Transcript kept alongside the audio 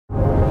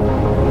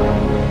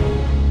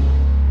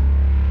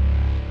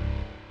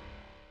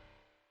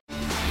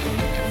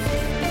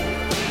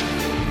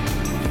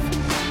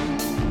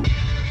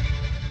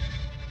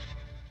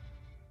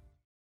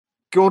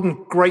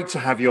Gordon, great to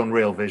have you on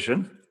Real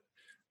Vision.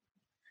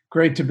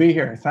 Great to be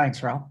here.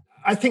 Thanks, Ralph.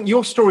 I think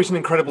your story is an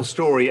incredible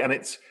story, and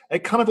it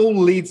kind of all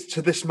leads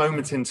to this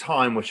moment in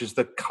time, which is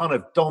the kind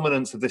of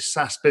dominance of this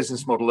SaaS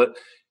business model that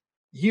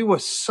you were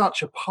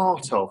such a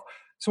part of.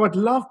 So I'd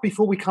love,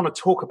 before we kind of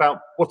talk about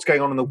what's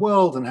going on in the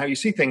world and how you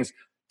see things,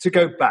 to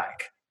go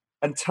back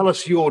and tell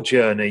us your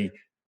journey,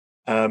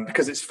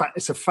 because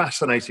it's a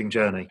fascinating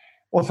journey.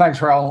 Well, thanks,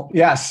 Raul.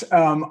 Yes,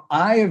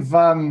 I've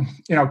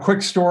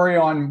quick story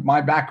on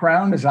my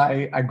background is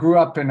I grew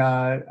up in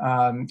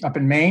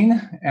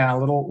Maine, a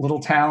little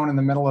town in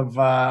the middle of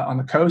on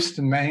the coast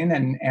in Maine,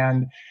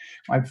 and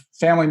my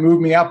family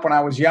moved me up when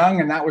I was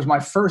young, and that was my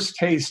first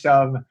taste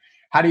of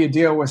how do you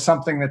deal with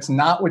something that's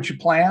not what you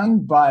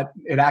planned, but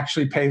it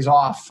actually pays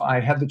off. I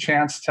had the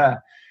chance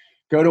to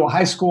go to a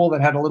high school that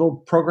had a little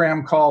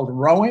program called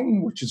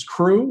rowing, which is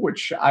crew,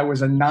 which I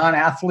was a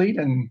non-athlete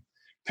and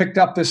picked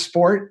up this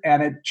sport,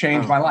 and it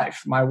changed my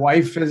life. My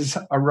wife is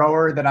a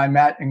rower that I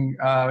met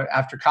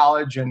after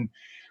college, and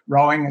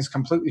rowing has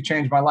completely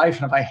changed my life.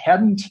 And if I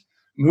hadn't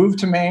moved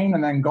to Maine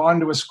and then gone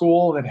to a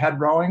school that had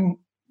rowing,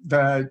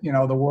 the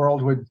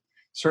world would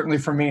certainly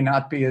for me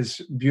not be as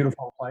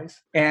beautiful a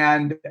place.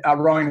 And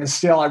rowing is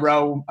still, I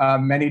row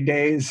many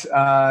days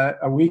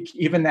a week,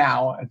 even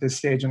now at this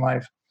stage in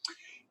life.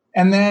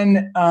 And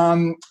then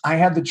I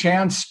had the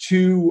chance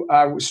to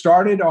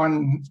started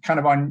on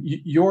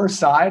your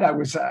side. I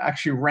was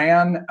actually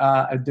ran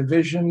a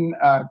division,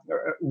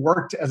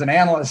 worked as an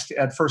analyst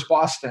at First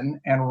Boston,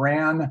 and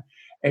ran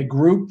a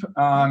group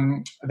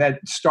that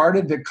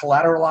started the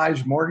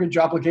collateralized mortgage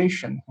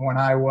obligation when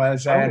I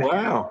was at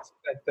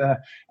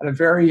a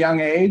very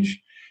young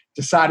age.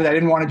 Decided I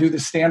didn't want to do the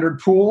standard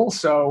pool,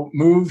 so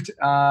moved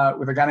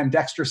with a guy named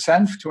Dexter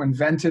Senf, who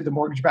invented the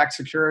mortgage-backed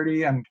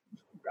security, and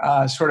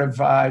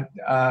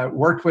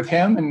worked with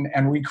him,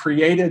 and we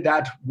created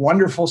that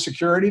wonderful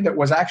security that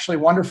was actually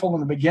wonderful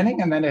in the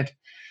beginning, and then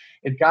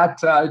it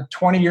got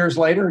 20 years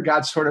later, it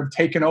got sort of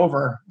taken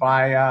over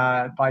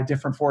by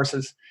different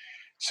forces.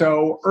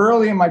 So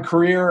early in my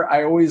career,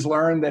 I always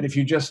learned that if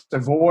you just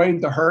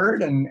avoid the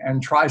herd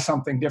and try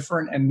something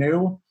different and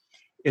new,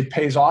 it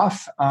pays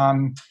off.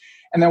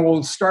 And then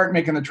we'll start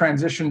making the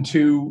transition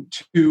to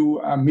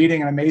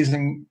meeting an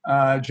amazing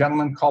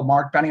gentleman called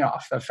Mark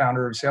Benioff, the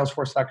founder of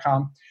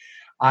Salesforce.com.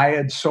 I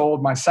had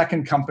sold my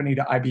second company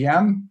to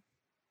IBM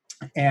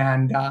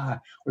and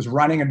was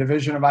running a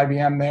division of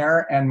IBM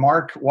there. And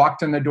Mark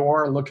walked in the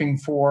door looking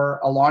for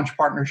a launch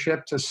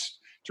partnership to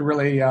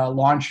really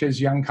launch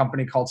his young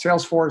company called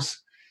Salesforce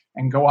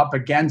and go up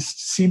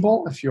against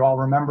Siebel, if you all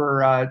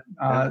remember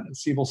the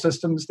Siebel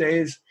Systems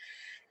days.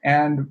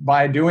 And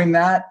by doing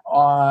that,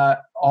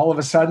 all of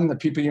a sudden, the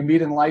people you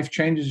meet in life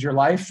changes your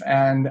life.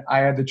 And I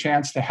had the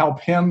chance to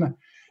help him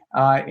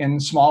in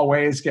small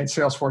ways get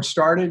Salesforce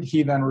started.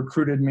 He then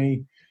recruited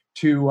me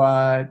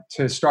to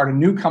start a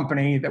new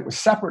company that was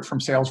separate from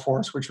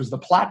Salesforce, which was the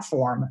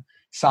platform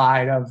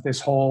side of this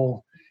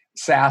whole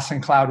SaaS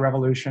and cloud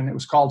revolution. It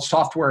was called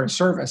Software as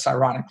Service,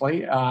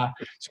 ironically. So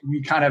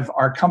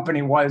our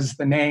company was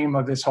the name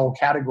of this whole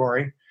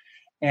category.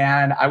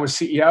 And I was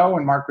CEO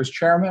and Mark was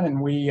chairman,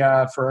 and we,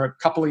 for a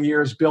couple of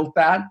years, built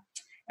that,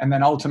 and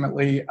then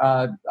ultimately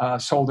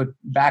sold it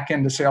back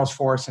into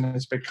Salesforce, and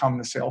it's become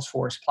the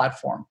Salesforce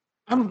platform.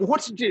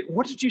 What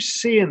did you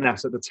see in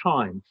that at the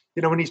time?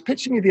 When he's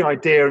pitching you the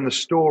idea and the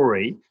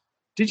story,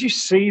 did you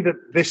see that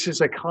this is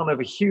a kind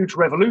of a huge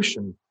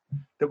revolution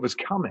that was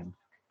coming?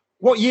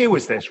 What year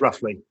was this,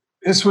 roughly?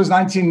 This was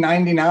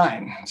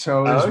 1999, so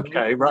it was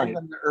right.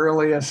 The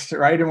earliest,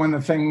 right, and when the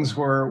things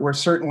were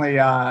certainly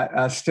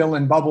still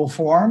in bubble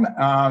form,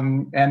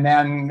 and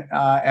then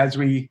as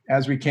we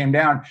came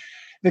down,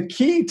 the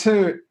key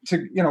to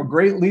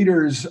great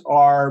leaders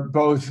are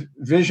both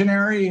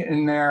visionary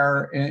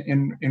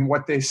in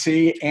what they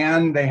see,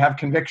 and they have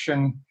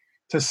conviction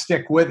to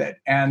stick with it.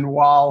 And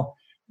while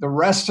the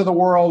rest of the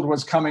world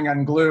was coming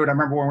unglued, I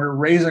remember when we were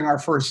raising our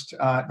first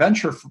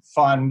venture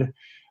fund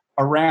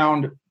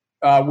around.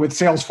 With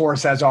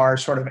Salesforce as our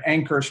sort of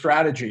anchor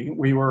strategy,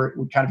 we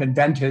kind of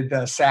invented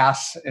the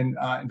SaaS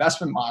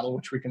investment model,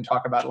 which we can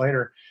talk about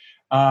later.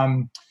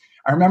 I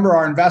remember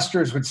our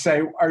investors would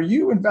say, "Are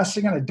you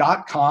investing in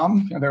a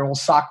 .com?" Their old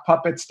sock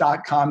puppets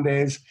 .com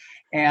days,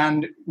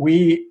 and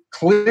we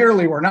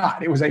clearly were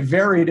not. It was a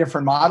very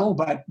different model,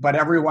 but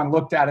everyone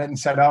looked at it and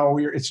said, "Oh,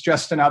 it's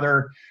just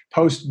another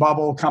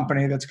post-bubble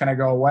company that's going to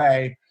go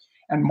away."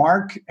 And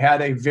Mark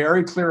had a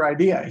very clear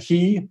idea.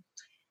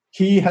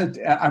 He had.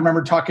 I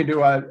remember talking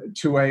to a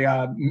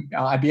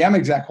IBM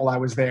exec while I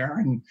was there,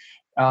 and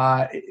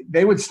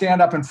they would stand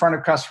up in front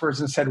of customers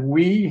and said,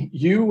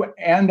 "You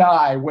and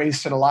I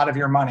wasted a lot of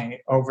your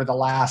money over the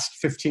last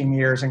 15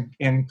 years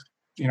in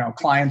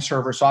client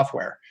server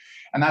software,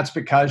 and that's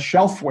because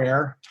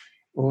shelfware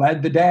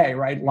led the day.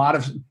 Right, a lot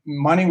of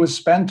money was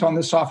spent on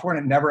this software,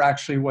 and it never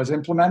actually was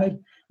implemented."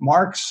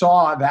 Mark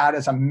saw that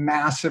as a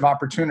massive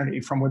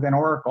opportunity from within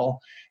Oracle,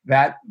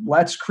 that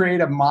let's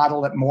create a model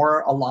that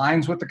more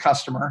aligns with the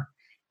customer,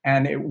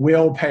 and it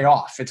will pay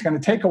off. It's going to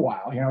take a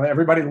while.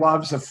 Everybody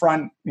loves the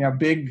front,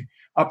 big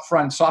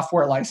upfront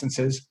software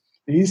licenses.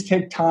 These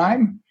take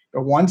time,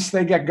 but once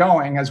they get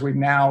going, as we've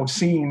now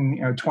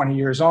seen, 20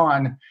 years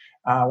on,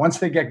 once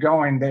they get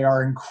going, they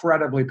are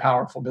incredibly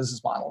powerful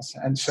business models.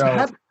 And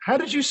so how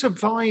did you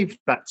survive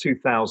that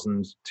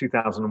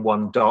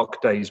 2001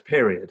 dark days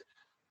period?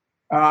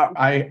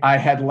 I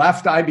had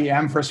left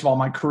IBM. First of all,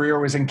 my career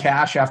was in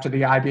cash after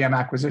the IBM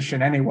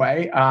acquisition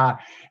anyway.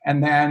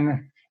 And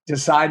then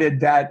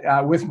decided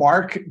that with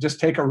Mark, just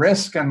take a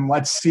risk and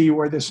let's see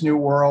where this new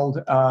world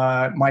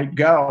might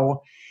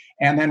go.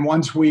 And then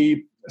once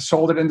we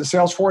sold it into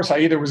Salesforce, I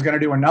either was going to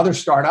do another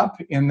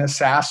startup in the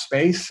SaaS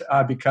space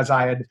because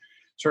I had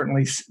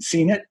certainly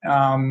seen it,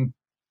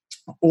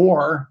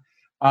 or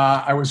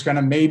I was going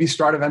to maybe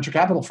start a venture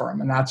capital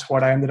firm. And that's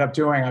what I ended up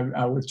doing.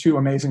 With two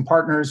amazing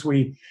partners,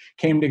 we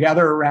came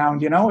together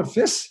around,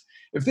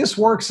 if this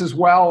works as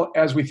well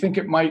as we think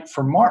it might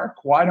for Mark,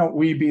 why don't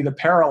we be the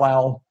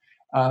parallel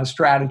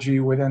strategy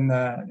within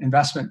the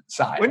investment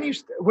side?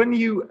 When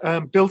you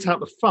built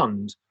out the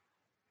fund,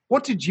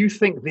 what did you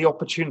think the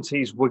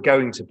opportunities were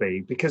going to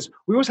be? Because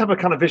we always have a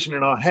kind of vision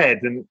in our head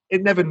and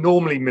it never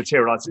normally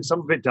materializes.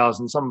 Some of it does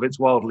and some of it's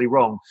wildly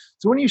wrong.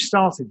 So when you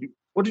started,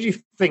 what did you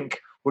think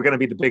were going to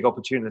be the big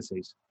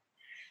opportunities?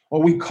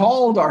 Well, we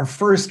called our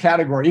first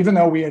category, even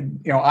though we had,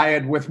 I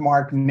had with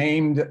Mark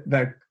named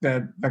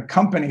the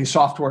company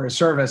Software as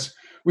Service,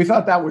 we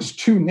thought that was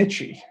too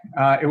nichey.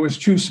 It was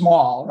too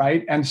small,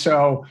 right? And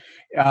so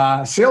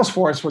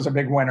Salesforce was a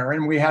big winner,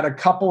 and we had a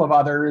couple of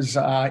others,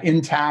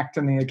 Intact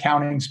in the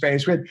accounting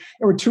space. There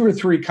were 2 or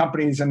 3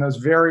 companies in those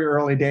very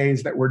early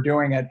days that were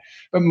doing it,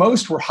 but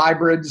most were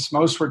hybrids.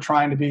 Most were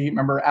trying to be,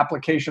 remember,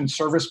 application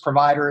service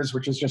providers,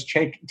 which is just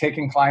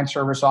taking client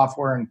server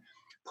software and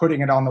putting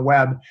it on the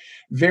web.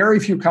 Very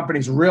few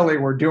companies really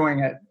were doing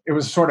it. It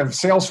was sort of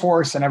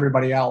Salesforce and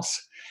everybody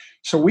else.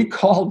 So we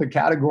called the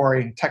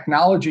category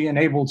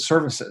technology-enabled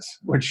services,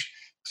 which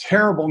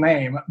terrible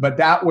name, but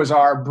that was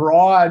our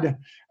broad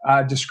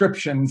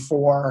description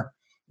for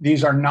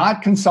these are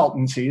not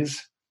consultancies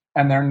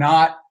and they're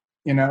not,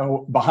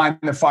 behind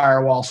the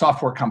firewall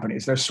software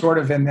companies. They're sort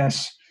of in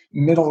this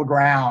middle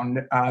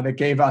ground that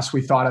gave us,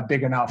 we thought, a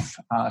big enough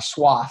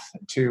swath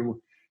to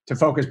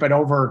focus. But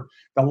over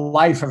the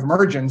life of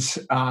Emergence,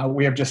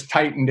 we have just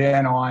tightened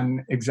in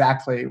on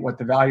exactly what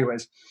the value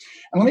is.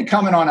 And let me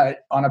comment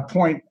on a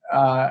point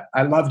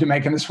I love to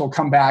make, and this will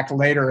come back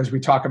later as we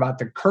talk about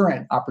the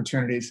current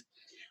opportunities.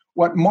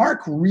 What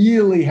Mark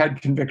really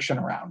had conviction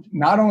around,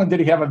 not only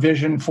did he have a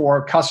vision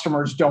for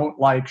customers don't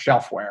like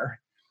shelfware,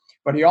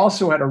 but he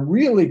also had a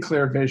really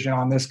clear vision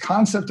on this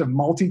concept of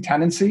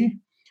multi-tenancy,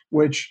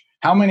 which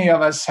how many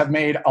of us have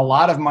made a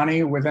lot of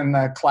money within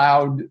the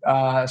cloud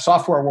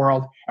software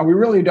world, and we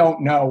really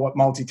don't know what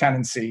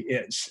multi-tenancy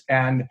is.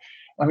 And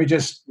let me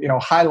just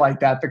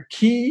highlight that. The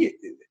key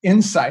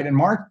insight, and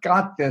Mark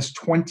got this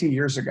 20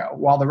 years ago,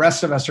 while the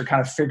rest of us are kind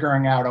of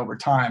figuring out over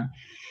time,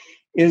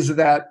 is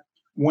that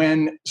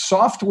when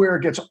software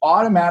gets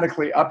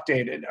automatically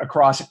updated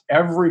across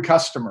every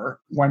customer,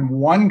 when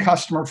one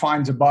customer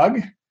finds a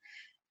bug,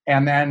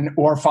 and then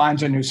or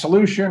finds a new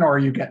solution, or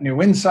you get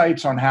new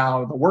insights on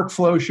how the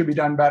workflow should be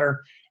done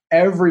better,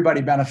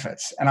 everybody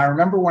benefits. And I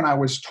remember when I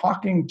was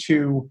talking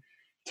to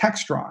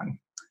Textron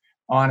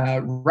on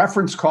a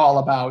reference call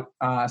about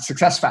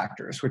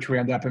SuccessFactors, which we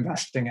ended up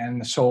investing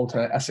in, sold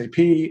to SAP.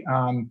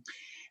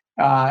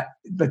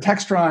 The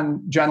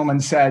Textron gentleman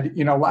said,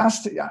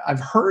 I've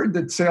heard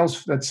that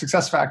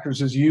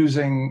SuccessFactors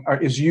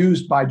is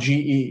used by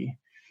GE,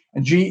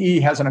 and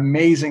GE has an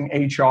amazing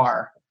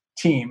HR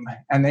team,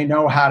 and they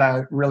know how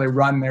to really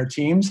run their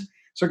teams.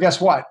 So guess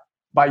what?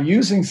 By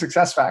using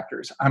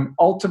SuccessFactors, I'm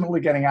ultimately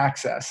getting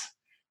access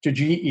to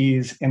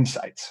GE's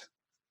insights.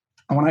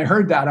 And when I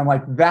heard that, I'm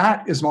like,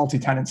 that is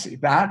multi-tenancy.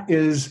 That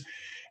is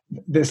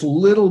this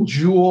little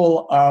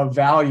jewel of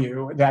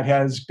value that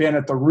has been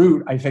at the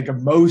root, I think,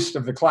 of most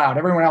of the cloud.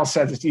 Everyone else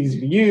says it's easy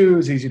to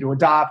use, easy to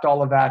adopt,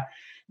 all of that.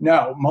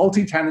 No,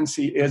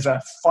 multi-tenancy is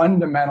a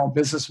fundamental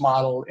business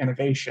model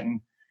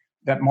innovation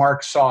that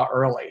Mark saw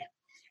early.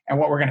 And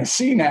what we're going to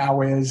see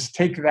now is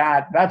take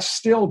that's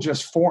still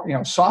just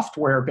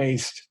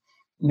software-based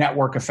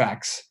network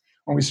effects.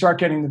 When we start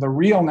getting to the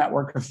real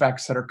network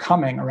effects that are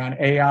coming around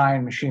AI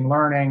and machine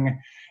learning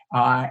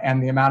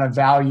and the amount of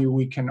value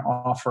we can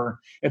offer,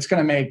 it's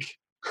going to make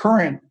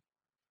current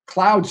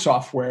cloud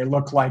software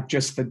look like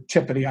just the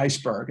tip of the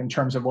iceberg in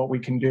terms of what we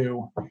can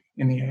do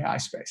in the AI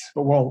space.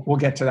 But we'll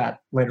get to that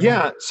later.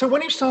 Yeah. on. So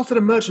when you started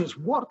Emergence,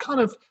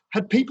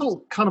 had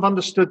people kind of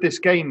understood this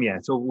game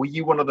yet? Or were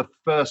you one of the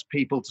first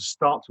people to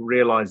start to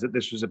realize that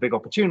this was a big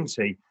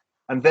opportunity?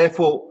 And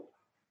therefore,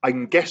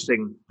 I'm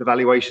guessing the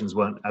valuations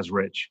weren't as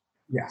rich.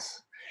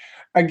 Yes.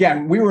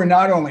 Again, we were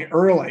not only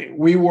early,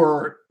 we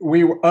were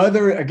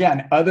other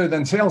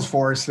than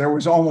Salesforce, there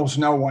was almost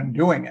no one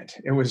doing it.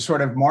 It was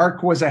sort of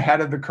Mark was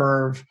ahead of the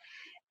curve,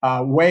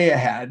 way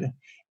ahead,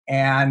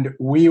 and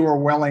we were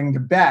willing to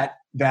bet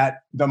that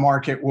the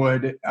market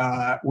would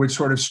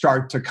sort of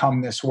start to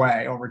come this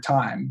way over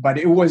time. But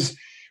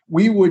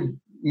we would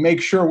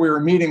make sure we were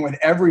meeting with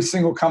every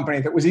single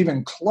company that was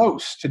even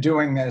close to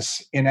doing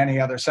this in any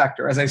other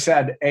sector. As I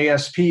said,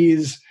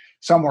 ASPs,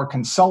 some were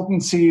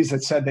consultancies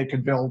that said they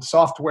could build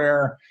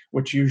software,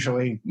 which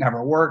usually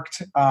never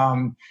worked.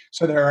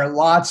 So there are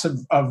lots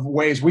of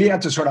ways we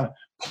had to sort of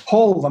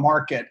pull the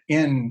market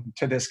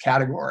into this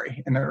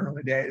category in the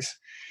early days.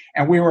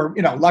 And we were,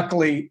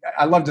 luckily,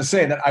 I love to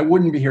say that I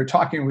wouldn't be here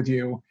talking with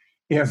you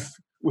if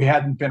we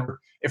had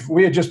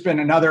just been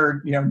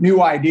another,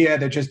 new idea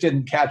that just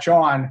didn't catch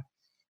on,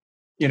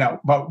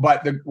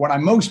 what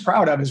I'm most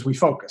proud of is we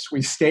focused.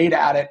 We stayed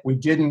at it. We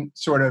didn't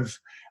sort of,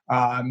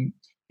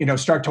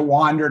 start to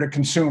wander to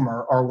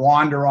consumer or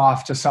wander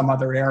off to some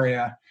other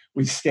area.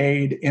 We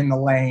stayed in the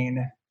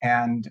lane,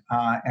 and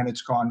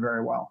it's gone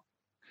very well.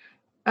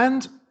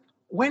 And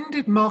when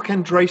did Marc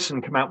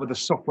Andreessen come out with the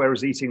software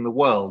is eating the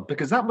world?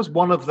 Because that was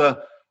one of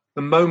the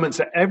moments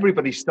that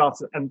everybody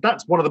started, and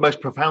that's one of the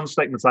most profound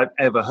statements I've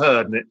ever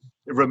heard, and it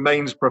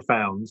remains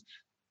profound.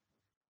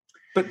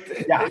 But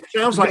it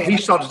sounds like he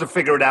started to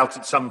figure it out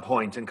at some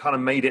point and kind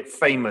of made it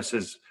famous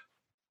as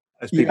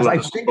people. Yes, I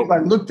think if I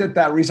looked at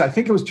that recently, I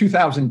think it was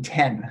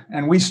 2010,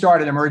 and we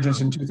started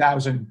Emergence in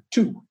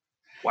 2002.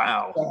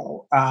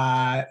 Wow.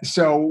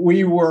 So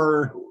we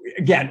were,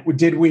 again,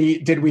 did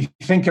we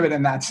think of it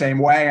in that same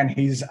way? And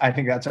I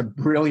think that's a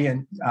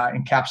brilliant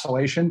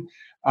encapsulation.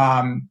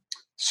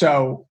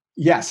 So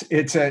yes,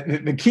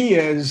 the key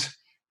is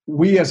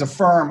we as a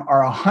firm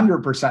are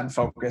 100%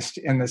 focused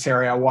in this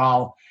area,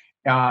 while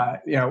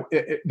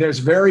there's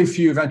very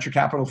few venture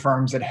capital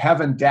firms that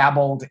haven't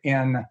dabbled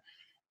in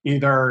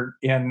either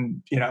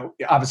in,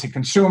 obviously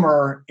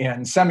consumer,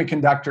 in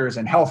semiconductors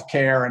and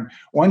healthcare. And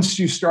once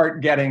you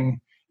start getting,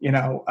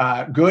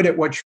 good at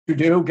what you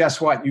do, guess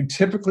what? You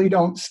typically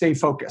don't stay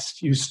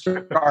focused. You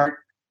start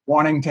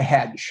wanting to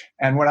hedge.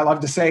 And what I love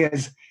to say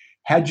is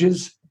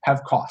hedges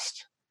have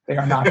cost. They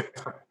are not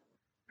free.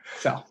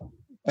 So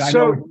I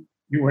know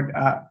you would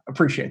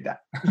appreciate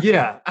that.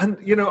 Yeah. And,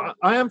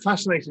 I am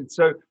fascinated.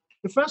 So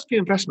the first few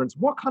investments,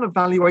 what kind of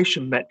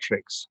valuation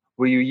metrics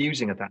were you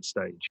using at that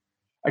stage?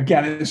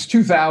 Again, it's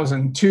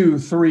 2002,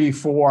 3,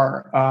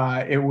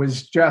 4. It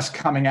was just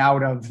coming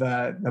out of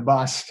the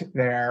bust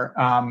there.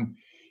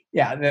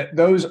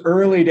 Those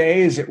early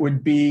days, it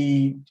would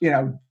be,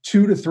 $2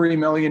 to $3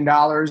 million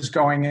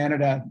going in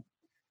at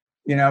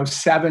a,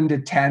 7 to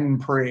 10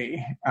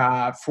 pre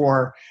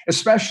for,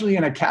 especially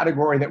in a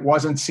category that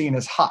wasn't seen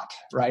as hot,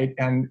 right?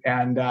 And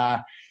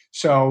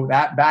so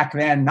that back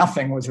then,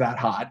 nothing was that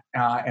hot,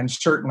 and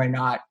certainly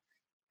not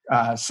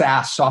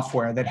SaaS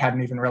software that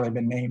hadn't even really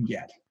been named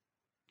yet.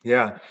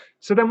 Yeah.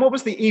 So then what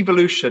was the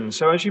evolution?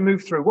 So as you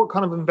move through, what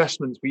kind of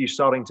investments were you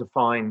starting to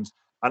find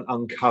and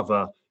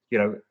uncover,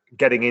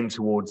 getting in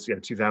towards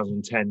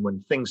 2010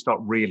 when things start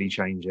really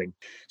changing?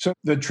 So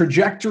the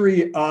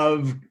trajectory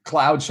of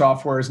cloud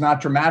software is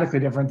not dramatically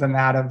different than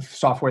that of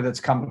software that's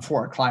come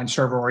before, client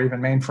server or even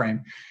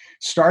mainframe.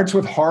 Starts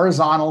with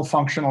horizontal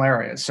functional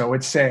areas. So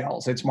it's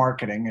sales, it's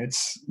marketing,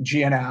 it's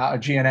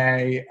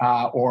G&A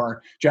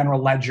or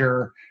general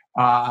ledger,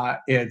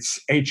 it's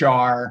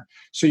HR.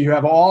 So you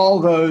have all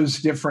those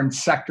different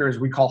sectors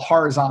we call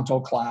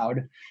horizontal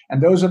cloud,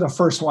 and those are the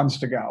first ones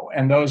to go.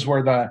 And those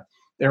were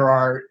there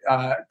are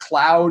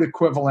cloud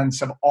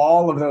equivalents of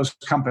all of those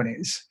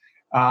companies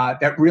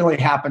that really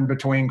happened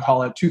between,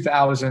 call it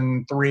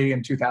 2003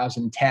 and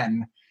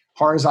 2010.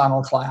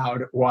 Horizontal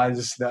cloud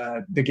was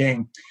the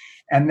game.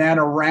 And then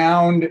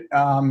around,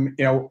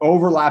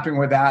 overlapping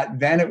with that,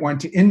 then it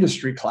went to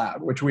industry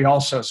cloud, which we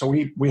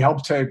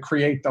helped to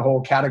create the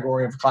whole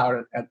category of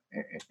cloud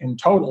in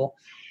total.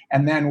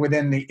 And then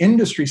within the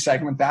industry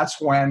segment,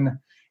 that's when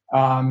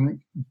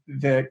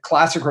the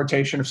classic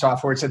rotation of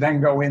software to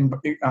then go in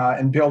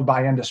and build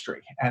by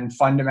industry and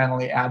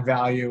fundamentally add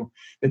value.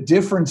 The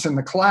difference in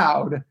the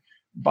cloud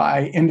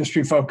by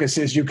industry focus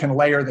is you can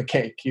layer the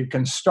cake. You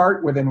can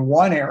start within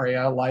one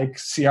area like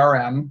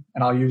CRM,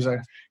 and I'll use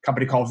a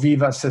company called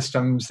Viva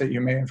Systems that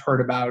you may have heard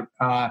about.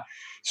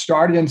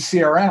 Started in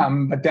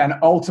CRM, but then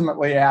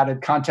ultimately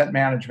added content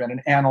management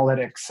and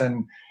analytics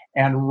and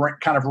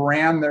kind of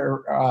ran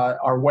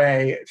our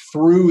way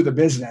through the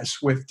business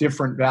with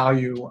different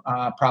value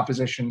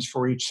propositions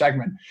for each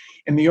segment.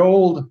 In the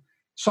old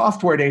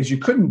software days, you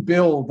couldn't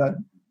build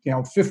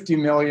 50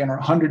 million or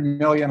 100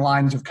 million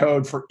lines of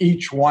code for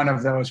each one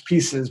of those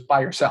pieces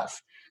by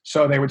yourself.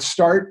 So they would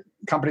start,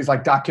 companies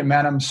like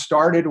Documentum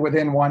started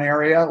within one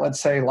area, let's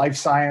say life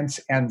science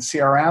and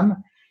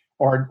CRM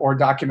or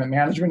document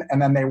management,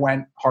 and then they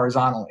went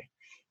horizontally.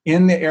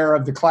 In the era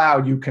of the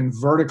cloud, you can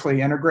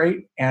vertically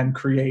integrate and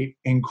create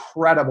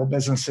incredible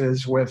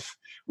businesses with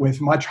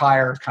much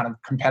higher kind of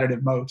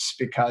competitive moats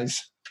because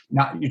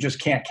you just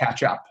can't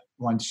catch up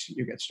once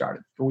you get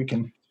started. But we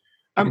can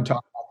talk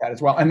about that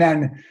as well. And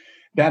then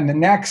the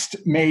next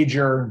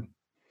major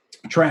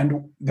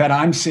trend that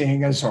I'm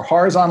seeing is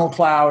horizontal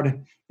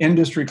cloud,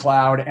 industry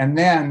cloud, and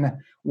then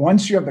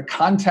once you have the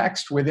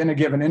context within a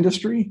given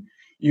industry,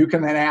 you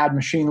can then add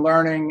machine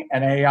learning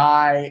and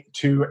AI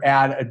to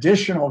add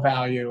additional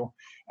value.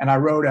 And I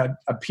wrote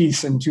a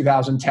piece in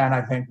 2010,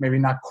 I think, maybe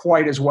not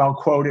quite as well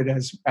quoted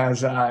as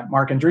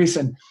Marc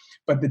Andreessen,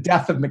 but the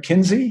death of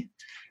McKinsey.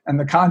 And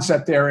the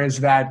concept there is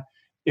that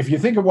if you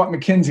think of what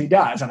McKinsey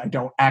does, and I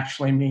don't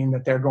actually mean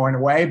that they're going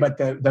away, but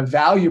the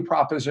value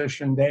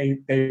proposition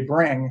they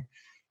bring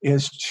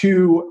is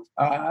to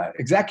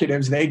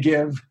executives. They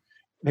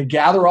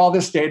gather all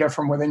this data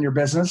from within your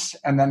business,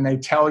 and then they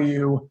tell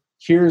you,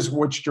 here's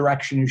which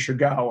direction you should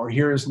go, or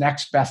here's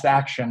next best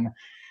action.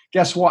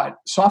 Guess what?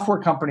 Software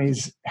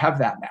companies have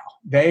that now.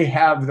 They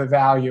have the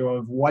value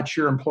of what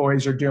your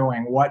employees are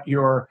doing, what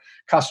your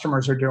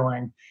customers are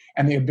doing,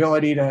 and the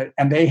ability to,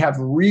 and they have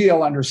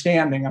real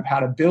understanding of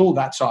how to build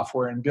that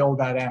software and build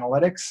that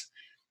analytics.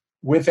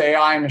 With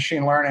AI and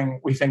machine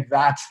learning, we think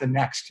that's the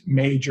next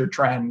major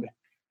trend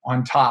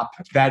on top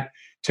that,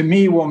 to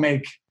me, will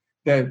make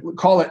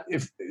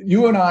if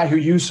you and I who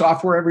use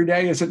software every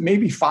day, is it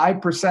maybe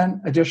 5%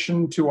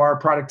 addition to our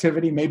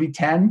productivity, maybe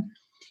 10?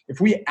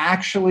 If we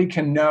actually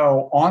can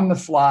know on the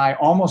fly,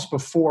 almost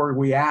before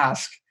we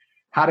ask,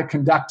 how to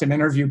conduct an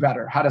interview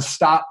better, how to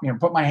stop,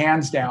 put my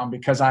hands down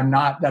because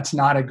that's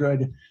not a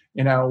good,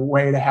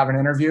 way to have an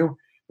interview.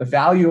 The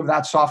value of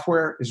that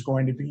software is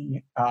going to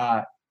be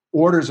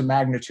orders of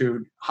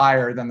magnitude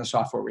higher than the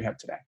software we have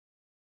today.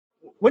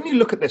 When you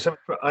look at this,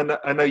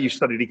 I know you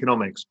studied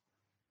economics.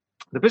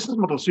 The business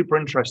model is super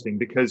interesting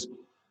because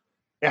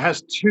it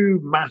has two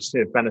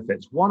massive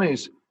benefits. One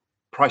is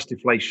price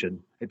deflation.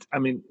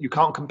 You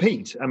can't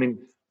compete.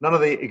 None of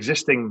the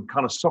existing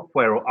kind of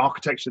software or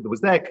architecture that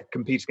was there could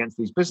compete against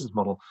these business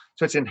models.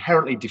 So it's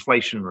inherently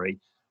deflationary.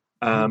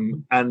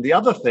 And the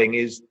other thing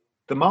is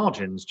the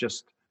margins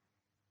just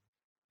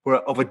were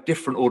of a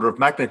different order of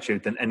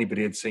magnitude than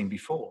anybody had seen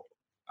before.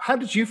 How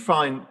did you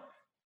find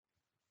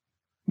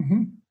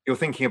you're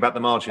thinking about the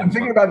margins? I'm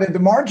thinking about the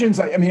margins.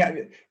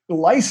 The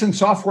licensed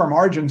software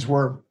margins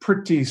were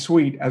pretty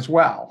sweet as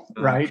well,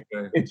 right?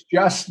 Okay. It's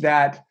just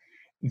that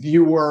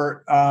you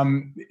were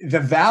the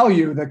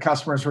value that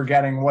customers were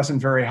getting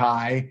wasn't very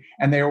high,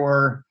 and they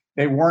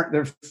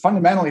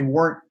fundamentally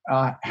weren't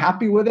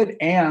happy with it,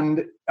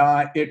 and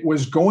it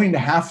was going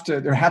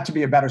to there had to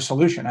be a better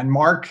solution. And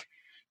Marc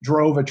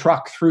drove a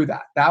truck through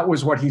that. That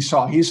was what he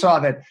saw. He saw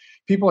that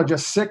people are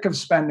just sick of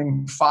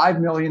spending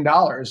 $5 million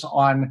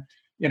on,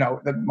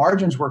 the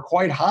margins were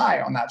quite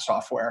high on that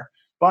software,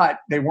 but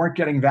they weren't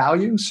getting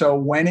value. So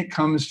when it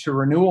comes to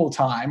renewal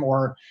time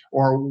or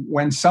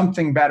when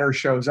something better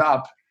shows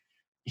up,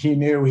 he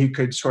knew he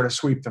could sort of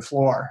sweep the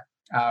floor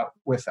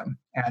with them.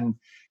 And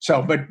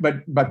so,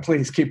 but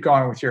please keep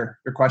going with your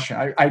question.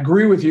 I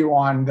agree with you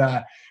on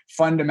the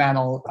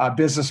fundamental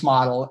business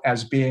model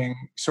as being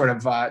sort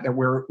of that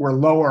we're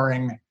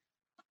lowering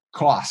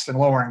cost and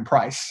lowering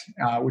price,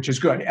 which is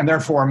good, and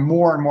therefore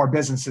more and more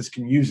businesses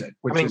can use it.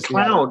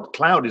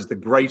 Cloud is the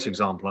great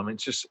example.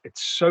 It's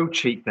so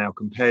cheap now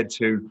compared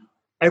to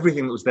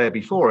everything that was there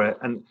before it,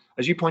 and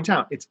as you point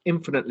out, it's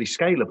infinitely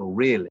scalable,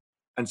 really.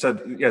 And so,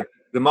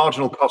 the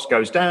marginal cost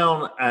goes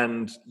down,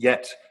 and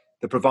yet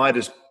the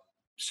providers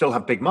still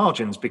have big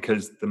margins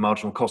because the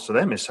marginal cost of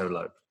them is so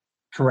low.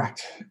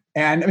 Correct.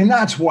 And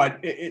that's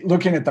what,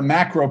 looking at the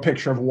macro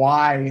picture of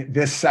why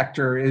this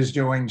sector is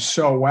doing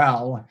so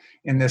well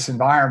in this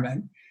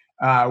environment,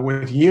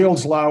 with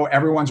yields low,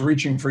 everyone's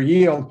reaching for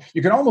yield.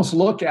 You can almost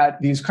look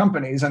at these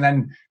companies, and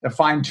then the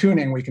fine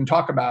tuning we can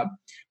talk about,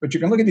 but you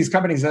can look at these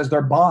companies as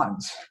their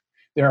bonds.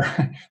 They're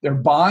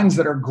bonds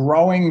that are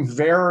growing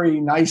very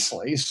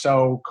nicely.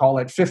 So call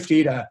it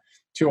 50 to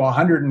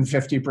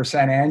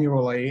 150%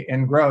 annually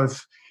in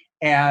growth.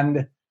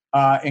 And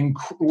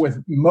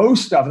with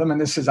most of them, and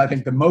this is, I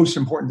think, the most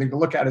important thing to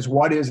look at, is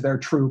what is their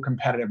true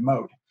competitive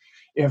moat.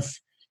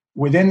 If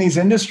within these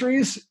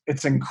industries,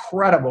 it's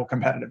incredible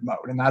competitive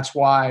moat. And that's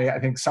why I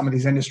think some of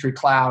these industry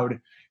cloud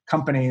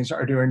companies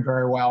are doing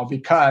very well,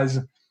 because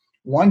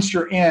once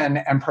you're in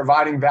and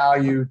providing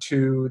value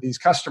to these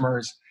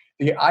customers,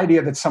 the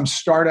idea that some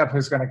startup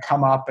is going to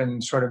come up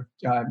and sort of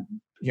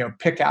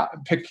pick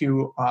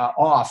you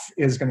off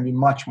is going to be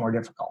much more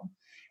difficult.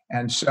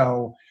 And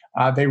so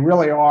they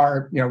really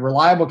are,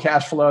 reliable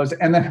cash flows.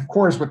 And then, of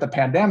course, with the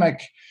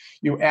pandemic,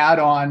 you add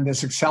on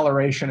this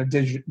acceleration of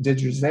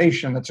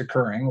digitization that's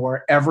occurring,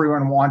 where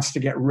everyone wants to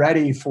get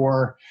ready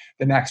for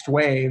the next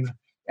wave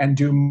and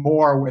do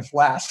more with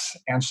less.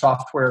 And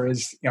software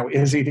is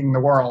eating the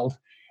world,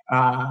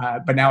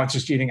 but now it's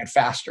just eating it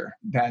faster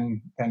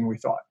than we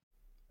thought.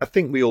 I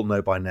think we all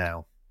know by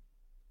now,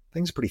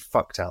 things are pretty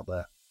fucked out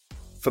there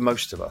for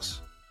most of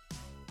us.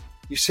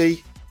 You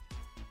see,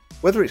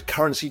 whether it's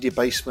currency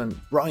debasement,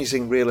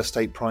 rising real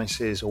estate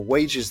prices, or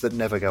wages that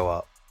never go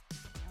up,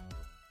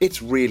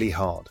 it's really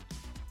hard.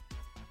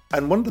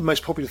 And one of the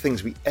most popular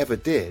things we ever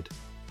did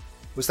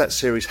was that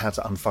series, How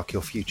to Unfuck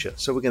Your Future.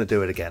 So we're going to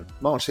do it again.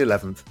 March the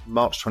 11th,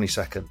 March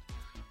 22nd.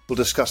 We'll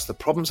discuss the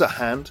problems at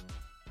hand,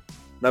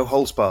 no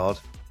holds barred,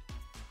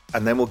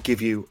 and then we'll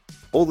give you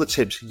all the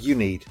tips you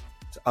need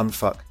to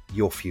unfuck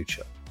your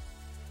future.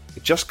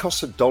 It just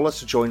costs $1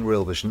 to join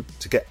Real Vision.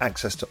 To get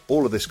access to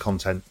all of this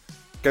content,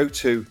 go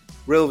to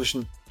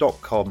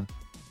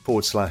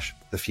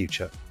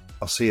realvision.com/thefuture.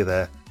 I'll see you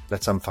there.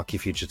 Let's unfuck your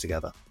future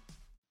together.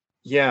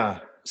 Yeah.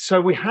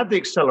 So we had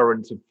the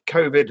accelerant of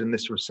COVID and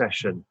this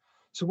recession.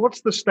 So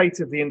what's the state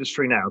of the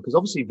industry now? Because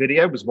obviously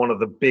video was one of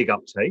the big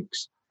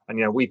uptakes. And,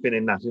 we've been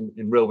in that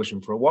in Real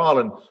Vision for a while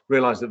and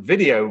realized that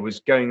video was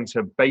going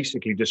to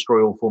basically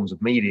destroy all forms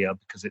of media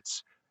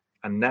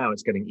and now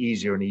it's getting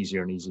easier and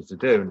easier and easier to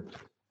do. And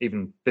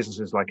even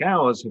businesses like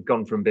ours have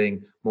gone from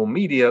being more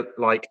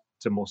media-like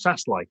to more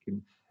SaaS-like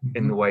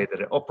in the way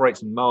that it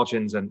operates and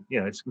margins, and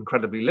it's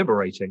incredibly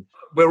liberating.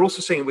 We're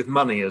also seeing it with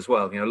money as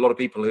well. A lot of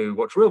people who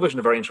watch Real Vision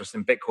are very interested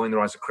in Bitcoin, the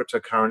rise of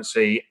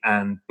cryptocurrency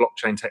and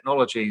blockchain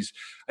technologies,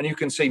 and you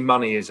can see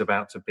money is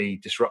about to be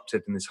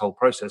disrupted in this whole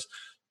process.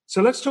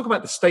 So let's talk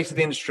about the state of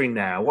the industry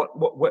now,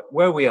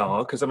 where we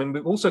are, because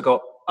we've also got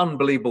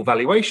unbelievable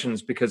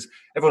valuations because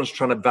everyone's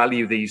trying to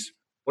value these.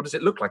 What does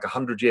it look like?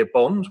 100-year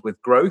bond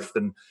with growth,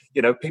 and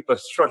people are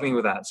struggling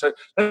with that. So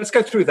let's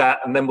go through that,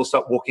 and then we'll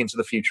start walking into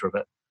the future of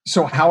it.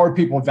 So how are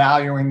people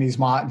valuing these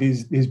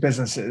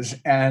businesses?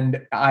 And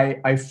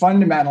I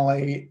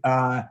fundamentally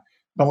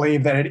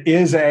believe that it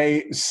is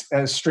a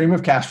stream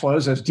of cash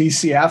flows. There's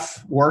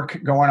DCF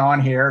work going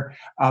on here,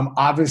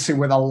 obviously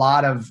with a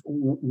lot of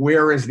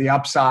where is the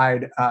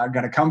upside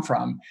going to come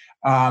from.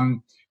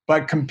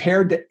 But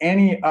compared to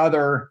any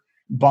other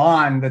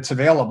bond that's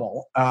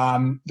available,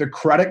 the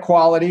credit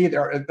quality,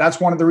 that's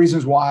one of the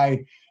reasons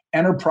why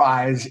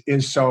enterprise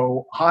is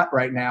so hot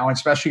right now,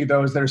 especially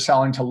those that are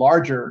selling to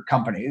larger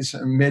companies,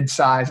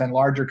 mid-size and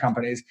larger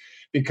companies,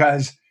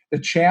 because the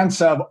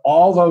chance of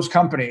all those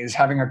companies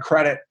having a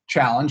credit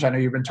challenge, I know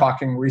you've been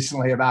talking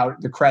recently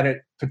about the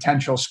credit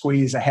potential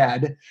squeeze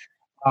ahead,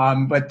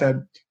 but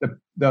the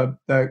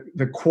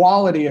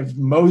quality of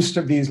most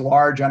of these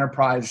large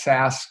enterprise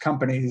SaaS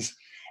companies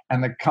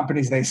and the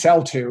companies they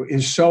sell to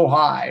is so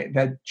high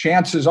that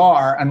chances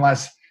are,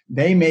 unless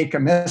they make a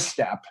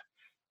misstep,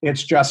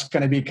 it's just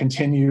going to be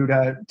continue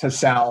to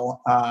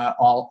sell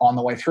all on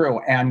the way through.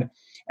 And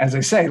as I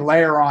say,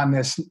 layer on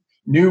this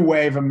new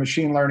wave of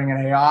machine learning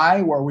and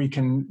AI, where we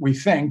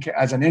think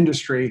as an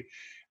industry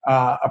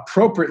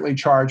appropriately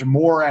charge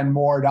more and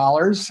more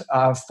dollars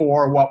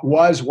for what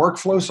was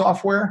workflow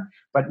software,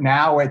 but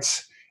now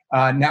it's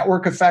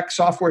network effect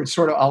software. It's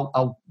sort of,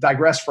 I'll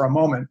digress for a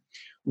moment.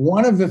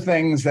 One of the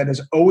things that has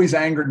always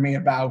angered me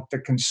about the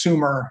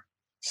consumer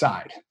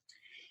side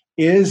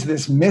is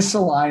this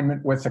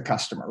misalignment with the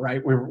customer,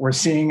 right? We're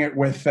seeing it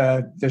with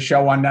the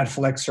show on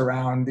Netflix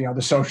around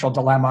the social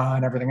dilemma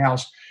and everything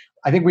else.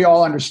 I think we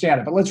all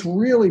understand it, but let's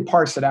really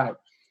parse it out.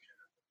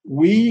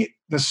 The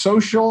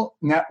social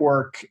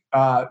network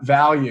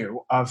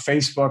value of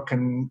Facebook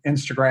and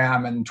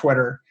Instagram and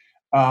Twitter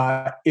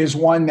is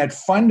one that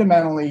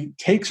fundamentally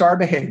takes our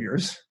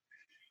behaviors,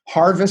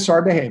 harvests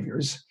our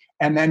behaviors,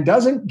 and then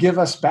doesn't give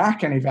us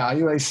back any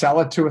value. They sell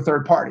it to a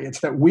third party.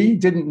 It's that we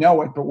didn't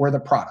know it, but we're the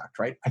product,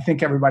 right? I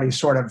think everybody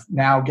sort of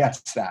now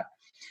gets that.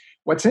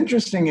 What's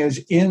interesting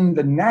is in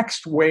the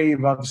next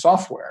wave of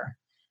software,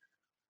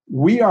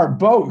 we are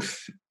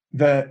both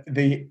the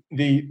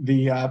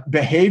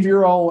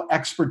behavioral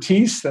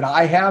expertise that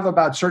I have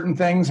about certain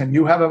things and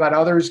you have about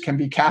others can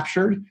be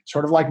captured,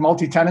 sort of like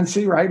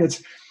multi-tenancy, right?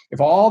 It's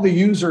if all the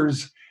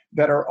users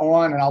that are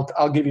on, and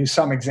I'll give you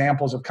some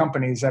examples of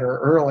companies that are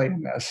early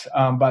in this.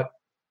 But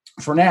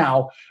for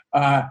now,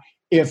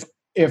 if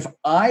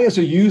I as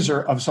a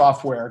user of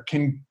software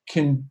can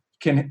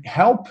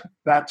help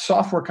that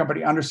software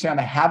company understand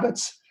the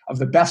habits of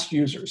the best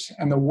users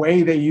and the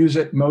way they use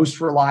it most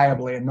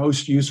reliably and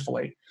most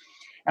usefully,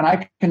 and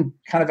I can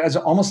kind of as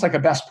almost like a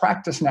best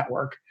practice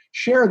network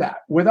share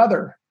that with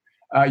other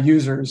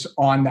users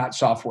on that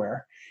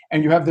software.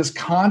 And you have this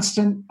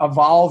constant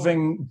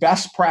evolving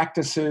best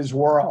practices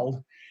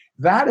world.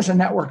 That is a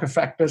network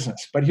effect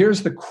business. But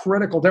here's the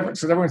critical difference.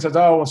 Because everyone says,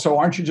 oh, so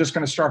aren't you just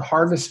going to start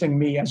harvesting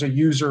me as a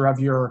user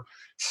of your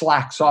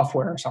Slack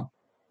software or something?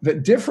 The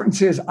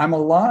difference is I'm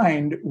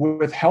aligned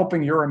with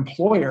helping your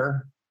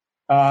employer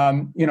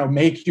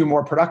make you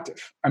more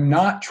productive. I'm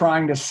not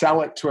trying to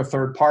sell it to a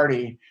third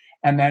party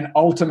and then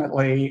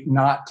ultimately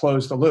not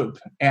close the loop.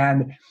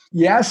 And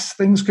yes,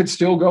 things could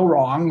still go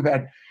wrong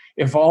that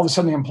if all of a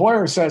sudden the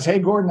employer says, hey,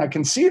 Gordon, I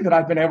can see that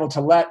I've been able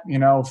to let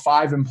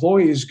 5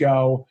 employees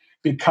go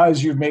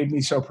because you've made me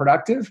so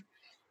productive.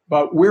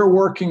 But we're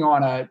working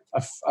on a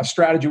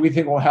strategy we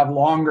think will have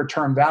longer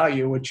term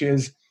value, which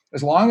is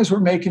as long as we're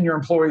making your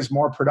employees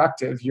more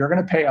productive, you're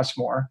going to pay us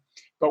more.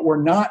 But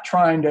we're not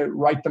trying to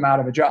write them out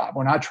of a job.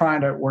 We're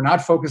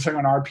not focusing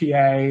on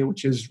RPA,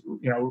 which is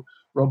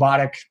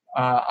robotic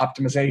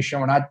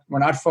optimization. We're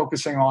not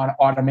focusing on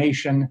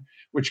automation,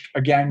 which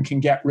again can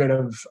get rid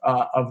of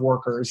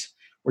workers.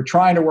 We're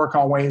trying to work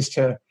on ways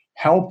to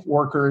help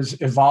workers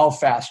evolve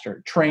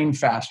faster, train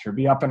faster,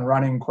 be up and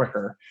running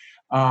quicker.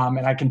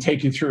 And I can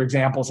take you through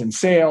examples in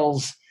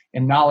sales,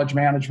 in knowledge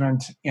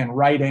management, in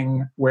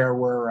writing, where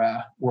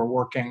we're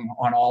working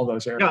on all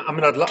those areas.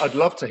 Yeah, I'd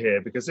love to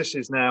hear, because this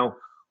is now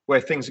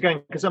where things are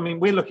going. Because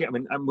we're looking at,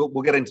 and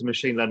we'll get into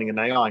machine learning and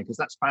AI because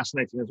that's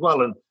fascinating as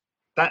well. And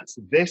that's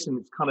this, and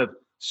it's kind of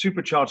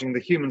supercharging the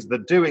humans that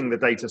are doing the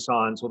data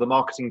science or the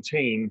marketing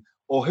team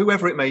or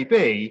whoever it may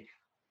be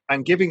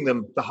and giving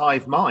them the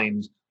hive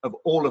mind of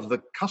all of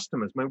the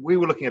customers. I mean, we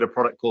were looking at a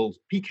product called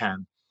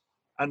Pecan,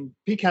 and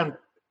Pecan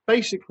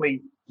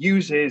basically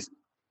uses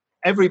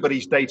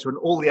everybody's data and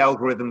all the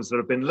algorithms that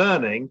have been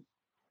learning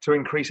to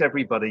increase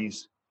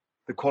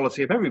the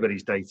quality of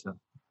everybody's data.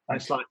 And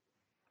it's like,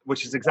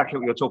 which is exactly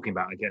what you're talking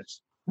about, I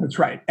guess. That's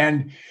right.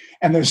 And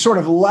there's sort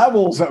of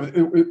levels of,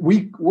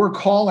 we're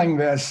calling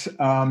this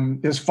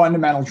this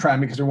fundamental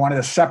trend because we wanted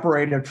to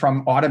separate it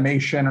from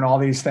automation and all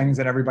these things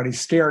that everybody's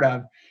scared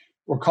of.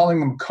 We're calling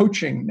them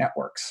coaching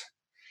networks.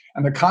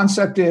 And the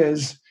concept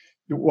is,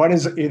 what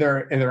is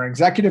either an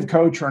executive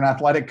coach or an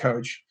athletic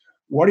coach?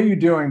 What are you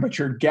doing? But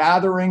you're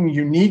gathering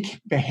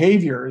unique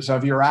behaviors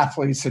of your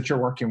athletes that you're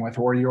working with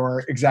or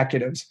your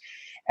executives.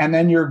 And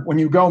then when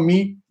you go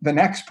meet the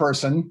next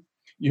person,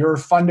 you're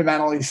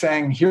fundamentally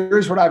saying,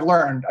 here's what I've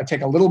learned. I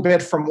take a little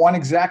bit from one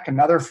exec,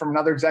 another from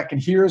another exec,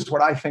 and here's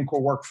what I think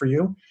will work for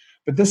you.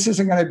 But this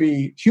isn't going to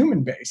be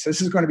human-based.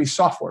 This is going to be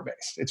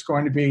software-based. It's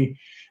going to be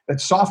that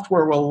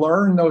software will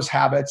learn those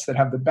habits that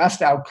have the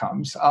best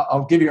outcomes.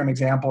 I'll give you an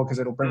example because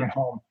it'll bring it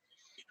home.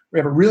 We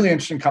have a really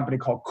interesting company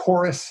called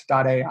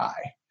Chorus.ai.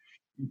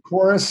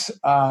 Chorus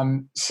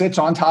sits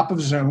on top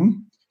of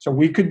Zoom. So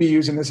we could be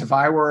using this if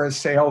I were a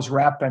sales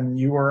rep and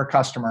you were a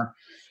customer.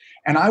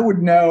 And I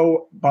would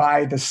know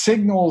by the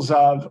signals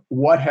of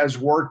what has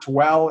worked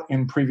well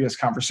in previous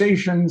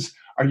conversations.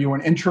 Are you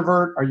an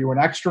introvert? Are you an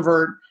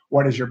extrovert?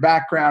 What is your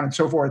background and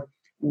so forth?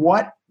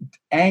 What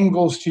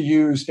angles to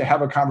use to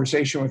have a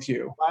conversation with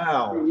you.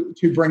 Wow.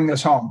 To bring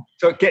this home.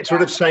 So it gets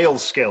rid of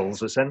sales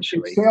skills,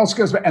 essentially. Sales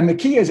skills. And the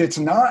key is it's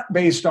not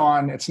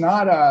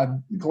a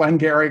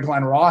Glengarry,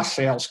 Glen Ross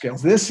sales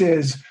skills. This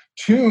is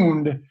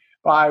tuned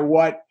by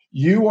what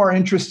you are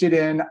interested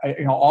in,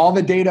 all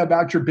the data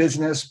about your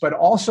business, but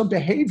also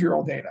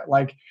behavioral data.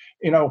 Like,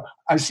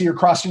 I see you're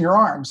crossing your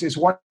arms. Is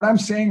what I'm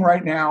saying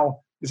right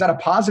now, is that a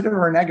positive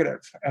or a negative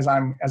as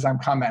I'm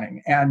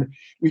commenting? And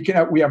we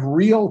have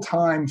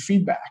real-time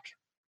feedback.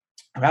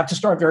 I have to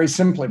start very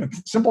simply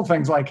with simple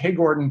things like, hey,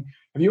 Gordon,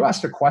 have you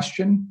asked a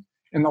question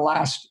in the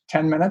last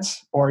 10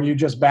 minutes, or are you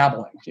just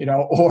babbling?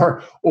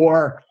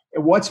 Or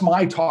what's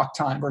my talk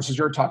time versus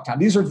your talk time?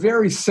 These are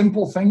very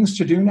simple things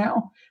to do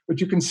now, but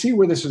you can see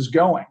where this is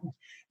going.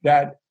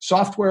 That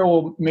software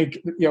will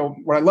make,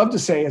 what I love to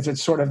say is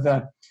it's sort of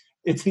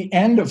it's the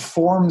end of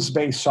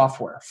forms-based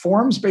software.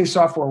 Forms-based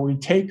software, we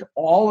take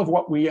all of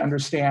what we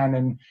understand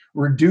and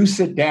reduce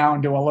it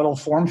down to a little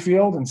form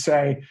field and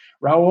say,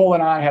 Raul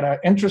and I had an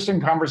interesting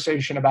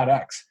conversation about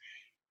X.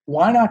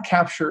 Why not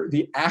capture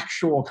the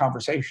actual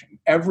conversation,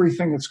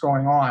 everything that's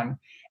going on,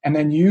 and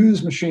then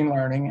use machine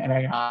learning and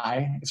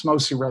AI, it's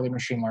mostly really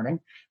machine learning,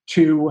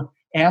 to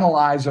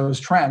analyze those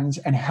trends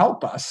and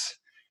help us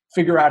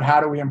figure out how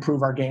do we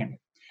improve our game.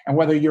 And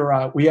whether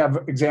we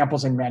have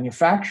examples in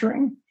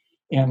manufacturing,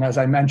 and as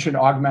I mentioned,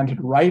 augmented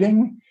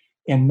writing,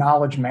 in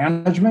knowledge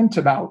management,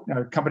 about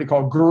a company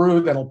called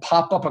Guru that'll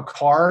pop up a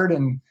card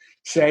and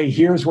say,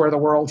 here's where the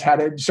world's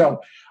headed. So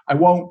I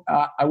won't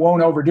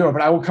overdo it,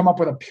 but I will come up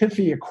with a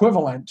pithy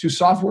equivalent to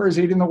software is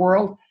eating the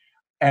world.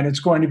 And it's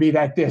going to be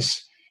that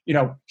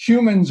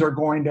humans are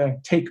going to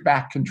take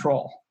back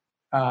control.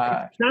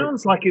 It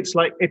sounds like it's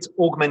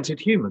augmented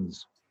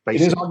humans. It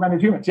Basically. is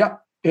augmented humans. Yeah.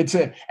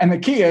 And the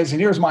key is,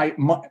 and here's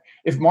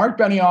if Mark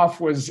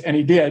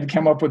Benioff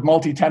came up with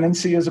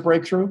multi-tenancy as a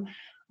breakthrough,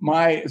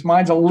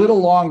 mine's a little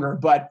longer,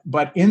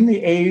 but in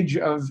the age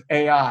of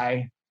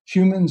AI,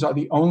 humans are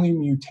the only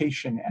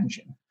mutation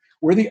engine.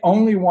 We're the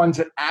only ones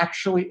that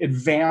actually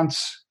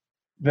advance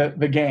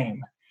the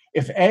game.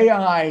 If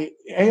AI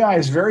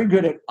is very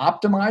good at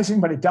optimizing,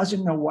 but it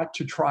doesn't know what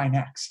to try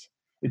next.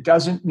 It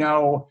doesn't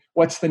know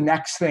what's the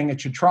next thing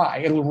it should try.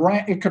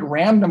 It could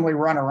randomly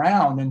run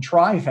around and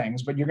try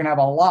things, but you're going to have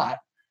a lot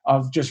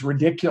of just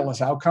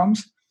ridiculous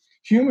outcomes.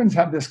 Humans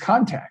have this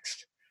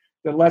context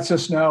that lets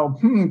us know,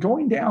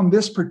 going down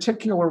this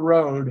particular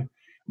road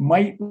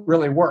might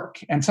really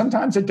work. And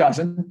sometimes it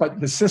doesn't, but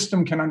the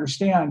system can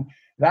understand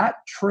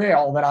that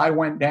trail that I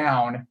went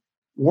down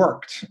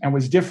worked and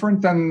was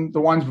different than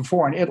the ones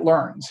before, and it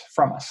learns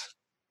from us.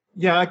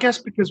 Yeah, I guess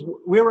because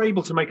we're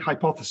able to make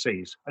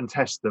hypotheses and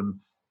test them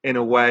in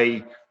a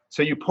way,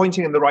 so you're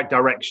pointing in the right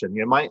direction.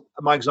 My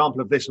example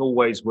of this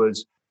always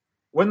was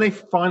when they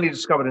finally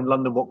discovered in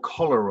London what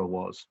cholera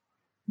was.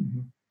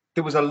 Mm-hmm.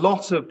 There was a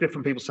lot of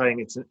different people saying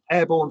it's an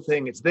airborne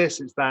thing, it's this,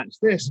 it's that, it's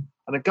this.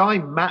 And a guy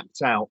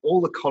mapped out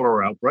all the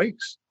cholera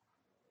outbreaks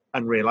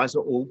and realized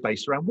they're all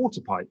based around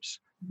water pipes,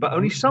 but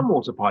only some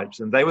water pipes.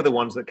 And they were the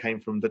ones that came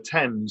from the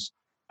Thames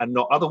and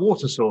not other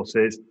water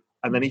sources.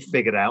 And then he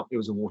figured out it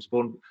was a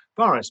waterborne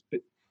virus.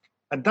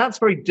 And that's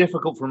very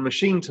difficult for a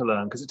machine to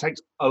learn because it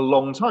takes a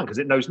long time because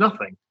it knows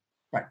nothing.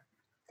 Right.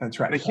 That's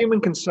right. And a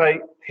human can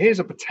say, here's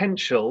a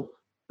potential,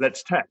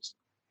 let's test.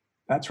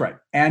 That's right.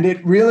 And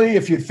it really,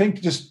 if you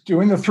think just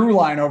doing the through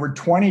line over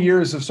 20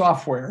 years of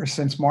software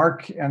since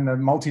Mark and the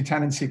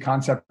multi-tenancy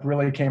concept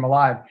really came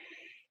alive,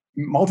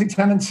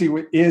 multi-tenancy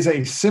is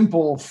a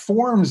simple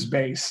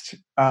forms-based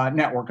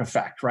network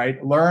effect,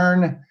 right?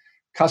 Learn,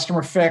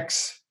 customer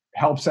fix,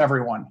 helps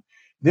everyone.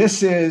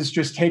 This is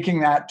just taking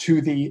that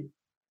to the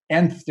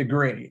nth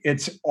degree.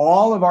 It's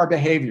all of our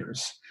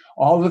behaviors,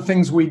 all the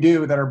things we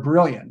do that are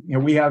brilliant.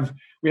 We have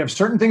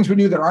certain things we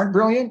do that aren't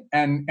brilliant,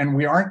 and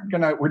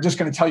we're just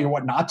gonna tell you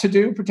what not to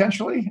do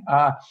potentially.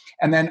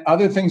 And then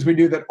other things we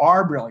do that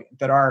are brilliant,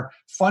 that are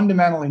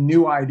fundamentally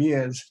new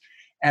ideas.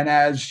 And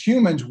as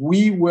humans,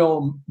 we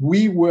will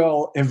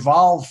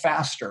evolve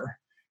faster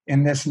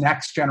in this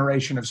next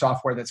generation of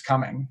software that's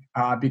coming,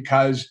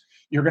 because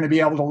you're going to be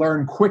able to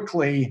learn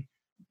quickly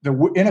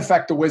in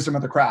effect the wisdom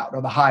of the crowd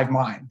or the hive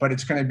mind, but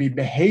it's going to be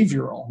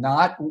behavioral,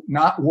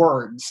 not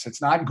words.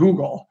 It's not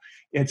Google.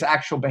 It's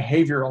actual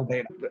behavioral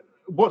data.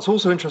 What's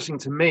also interesting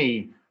to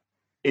me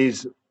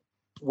is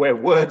where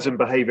words and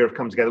behavior have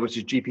come together, which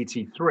is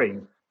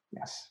GPT-3.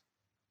 Yes.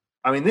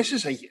 I mean, this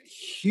is a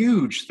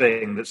huge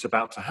thing that's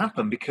about to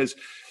happen because,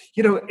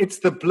 it's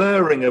the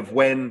blurring of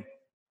when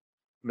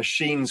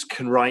machines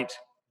can write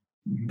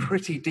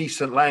pretty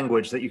decent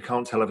language that you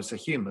can't tell if it's a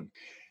human.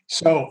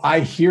 So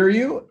I hear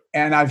you,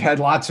 and I've had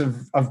lots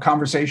of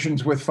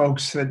conversations with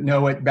folks that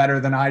know it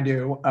better than I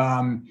do.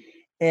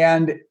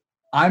 And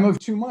I'm of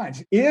two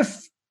minds.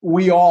 If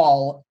we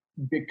all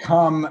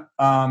become,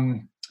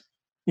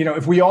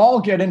 if we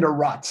all get into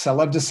ruts, I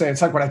love to say,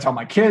 it's like what I tell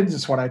my kids,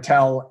 it's what I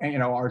tell,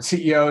 our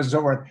CEOs,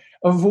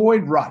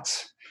 avoid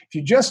ruts. If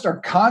you just are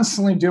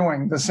constantly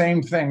doing the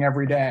same thing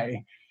every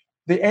day,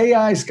 the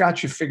AI's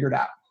got you figured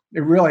out.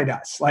 It really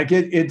does. Like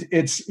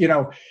it's,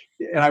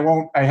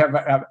 and I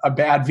have a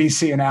bad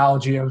VC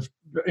analogy of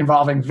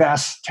involving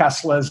vests,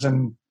 Teslas,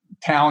 and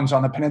towns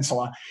on the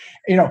peninsula.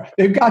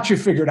 They've got you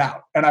figured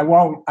out, and I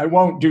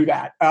won't do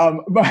that.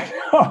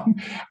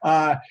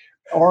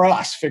 Or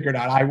us figured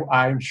out.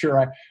 I'm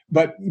sure.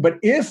 But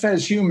if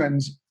as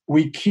humans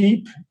we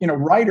keep,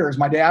 writers.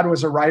 My dad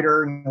was a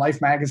writer in Life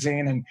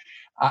magazine, and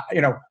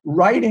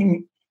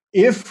writing.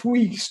 If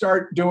we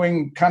start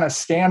doing kind of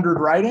standard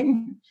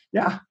writing,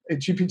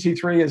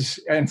 GPT-3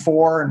 and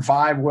 4 and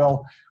 5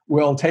 will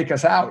take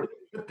us out.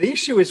 The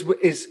issue is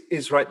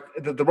right.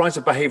 The rise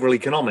of behavioral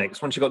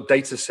economics. Once you've got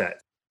data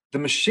set, the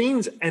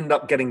machines end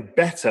up getting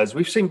better, as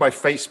we've seen by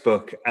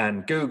Facebook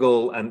and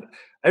Google and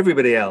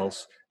everybody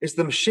else. Is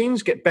the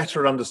machines get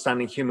better at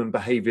understanding human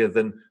behavior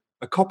than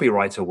a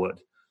copywriter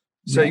would.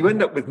 So you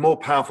end up with more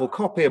powerful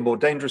copy and more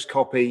dangerous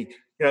copy.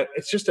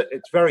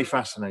 It's very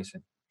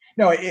fascinating.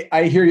 No,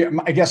 I hear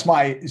you. I guess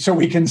so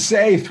we can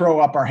say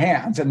throw up our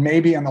hands, and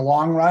maybe in the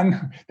long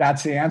run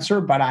that's the answer,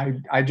 but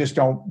I just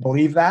don't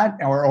believe that.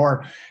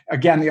 Or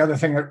again, the other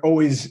thing that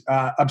always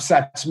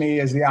upsets me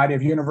is the idea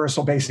of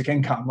universal basic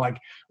income. Like,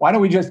 why don't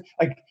we just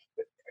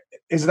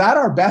is that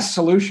our best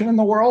solution in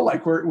the world?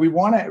 Like we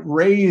want to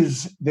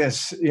raise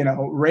this,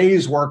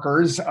 raise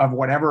workers of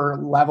whatever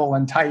level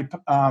and type,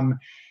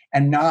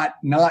 and not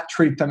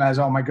treat them as,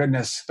 oh my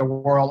goodness, the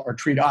world, or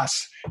treat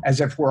us as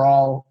if we're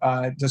all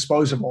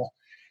disposable.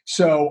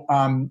 So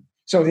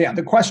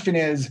the question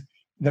is,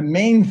 the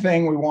main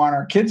thing we want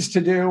our kids to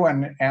do,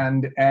 and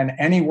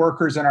any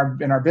workers in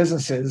our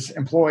businesses,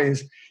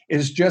 employees,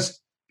 is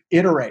just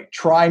iterate,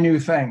 try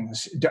new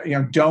things.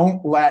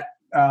 Don't let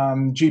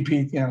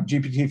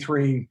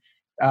GPT-3.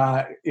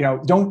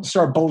 Don't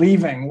start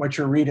believing what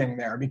you're reading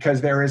there,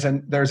 because there's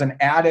an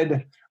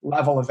added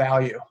level of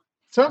value.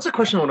 So that's a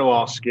question I want to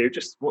ask you,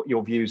 just what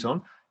your views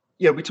on.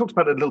 We talked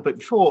about it a little bit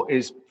before,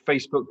 is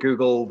Facebook,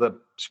 Google, the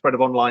spread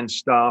of online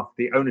stuff,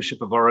 the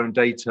ownership of our own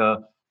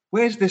data.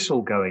 Where's this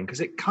all going?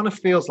 Because it kind of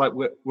feels like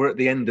we're at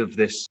the end of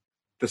the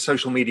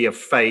social media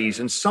phase,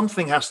 and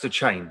something has to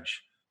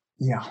change.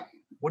 Yeah.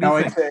 What do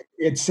you think?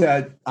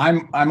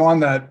 I'm on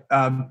the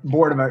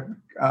board of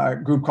a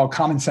group called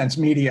Common Sense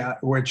Media,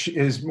 which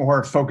is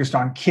more focused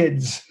on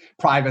kids'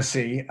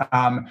 privacy,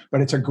 but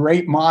it's a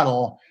great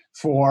model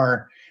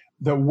for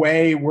the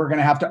way we're going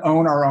to have to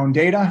own our own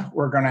data.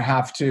 We're going to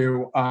have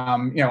to,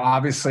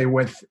 obviously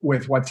with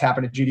what's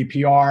happened at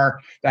GDPR,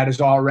 that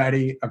is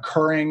already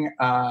occurring.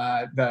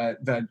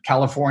 The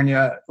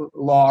California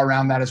law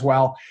around that as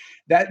well.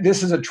 That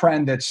this is a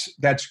trend that's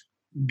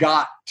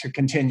got to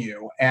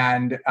continue,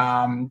 and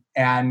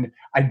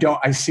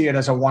I see it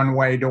as a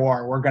one-way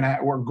door. We're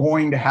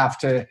going to have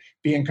to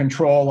be in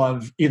control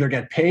of either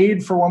get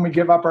paid for when we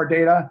give up our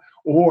data,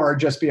 or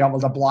just be able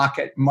to block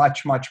it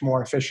much, much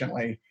more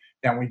efficiently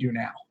than we do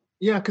now.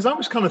 Yeah, because I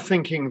was kind of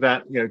thinking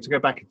that, to go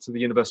back to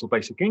the universal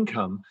basic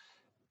income,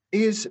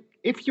 is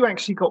if you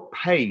actually got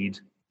paid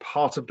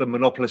part of the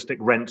monopolistic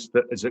rent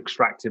that is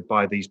extracted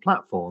by these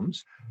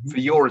platforms for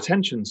your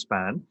attention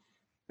span,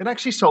 it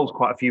actually solves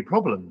quite a few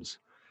problems.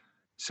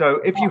 So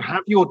if you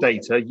have your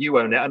data, you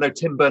own it. I know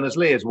Tim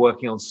Berners-Lee is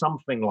working on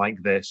something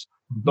like this.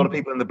 A lot of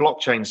people in the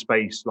blockchain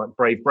space, like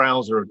Brave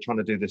Browser, are trying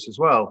to do this as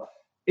well.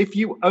 If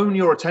you own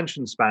your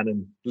attention span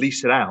and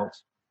lease it out,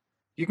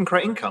 you can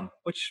create income,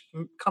 which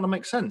kind of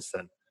makes sense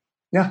then.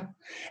 Yeah.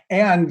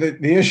 And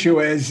the issue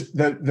is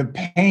the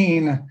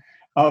pain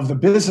of the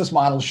business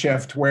model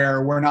shift,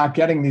 where we're not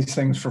getting these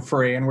things for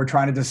free, and we're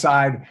trying to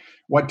decide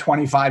what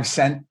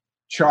 25-cent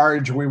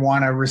charge we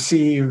want to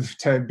receive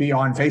to be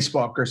on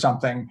Facebook or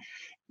something.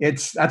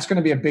 That's going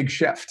to be a big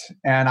shift.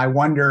 And I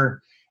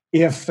wonder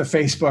if the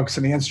Facebooks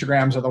and the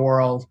Instagrams of the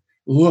world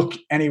look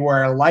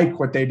anywhere like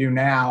what they do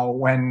now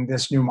when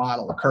this new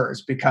model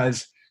occurs.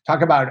 Because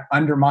talk about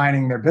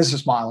undermining their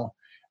business model.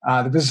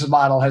 The business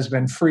model has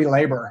been free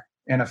labor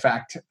in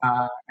effect.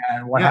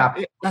 And what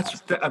happened?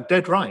 I'm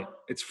dead right.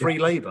 It's free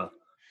labor.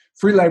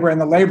 Free labor, and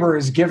the labor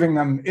is giving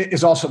them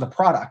is also the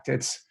product.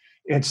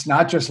 It's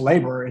not just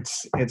labor;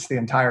 it's the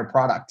entire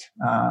product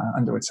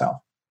unto itself.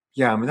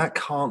 Yeah, I mean that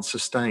can't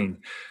sustain.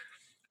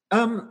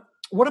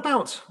 What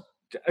about,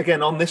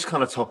 again, on this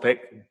kind of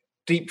topic,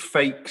 deep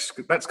fakes?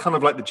 That's kind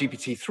of like the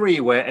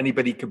GPT-3, where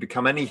anybody could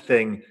become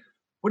anything.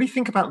 What do you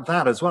think about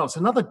that as well? It's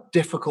another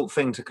difficult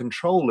thing to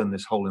control in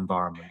this whole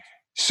environment.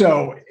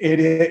 So it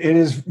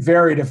is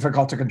very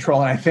difficult to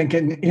control. And I think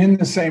in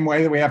the same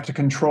way that we have to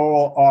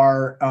control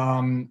our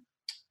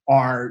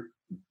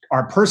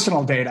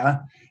personal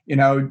data,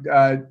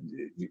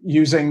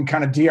 using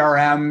kind of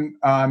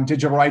DRM,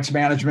 digital rights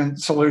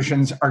management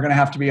solutions are going to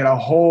have to be at a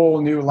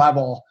whole new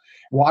level.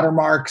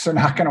 Watermarks are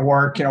not going to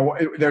work.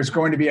 There's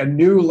going to be a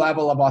new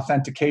level of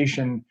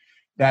authentication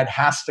that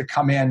has to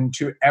come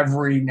into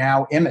every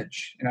now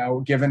image,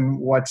 given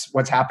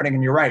what's happening.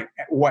 And you're right,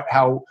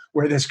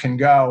 where this can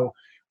go.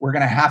 We're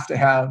going to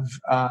have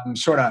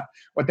sort of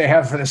what they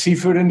have for the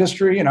seafood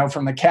industry,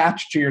 from the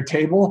catch to your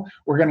table.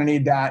 We're going to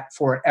need that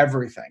for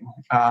everything.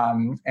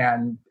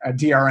 And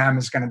DRM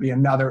is going to be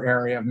another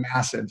area of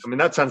massive. I mean,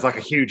 that sounds like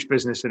a huge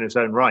business in its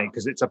own right,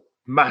 because it's a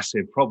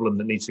massive problem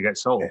that needs to get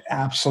solved.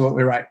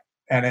 Absolutely right.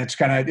 And it's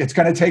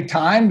gonna take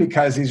time,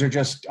 because these are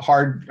just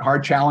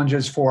hard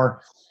challenges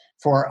for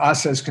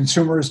us as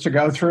consumers to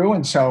go through.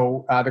 And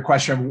so the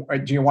question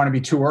of, do you want to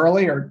be too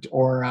early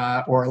or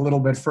a little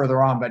bit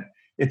further on? But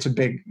it's a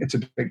big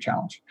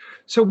challenge.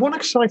 So what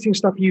exciting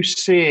stuff are you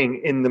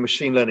seeing in the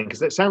machine learning?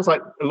 Because it sounds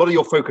like a lot of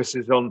your focus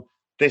is on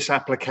this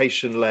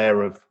application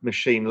layer of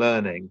machine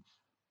learning.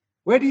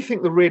 Where do you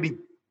think the really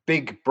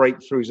big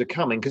breakthroughs are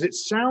coming? Because it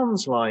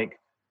sounds like,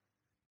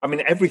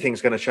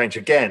 everything's going to change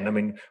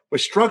again. We're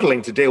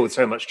struggling to deal with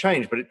so much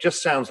change, but it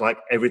just sounds like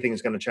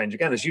everything's going to change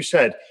again. As you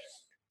said,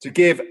 to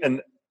give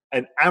an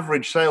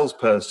average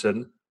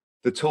salesperson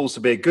the tools to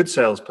be a good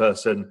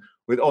salesperson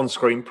with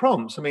on-screen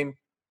prompts,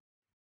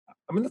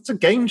 that's a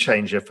game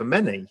changer for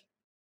many.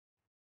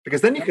 Because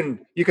then you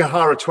can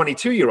hire a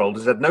 22-year-old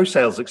who's had no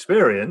sales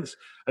experience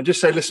and just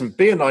say, listen,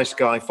 be a nice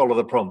guy, follow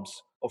the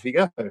prompts. Off you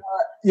go.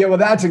 Well,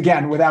 that's,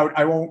 again,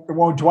 I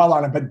won't dwell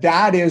on it, but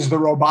that is the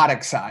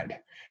robotic side.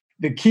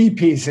 The key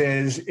piece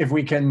is if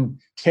we can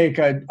take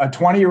a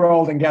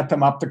 20-year-old and get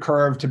them up the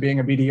curve to being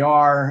a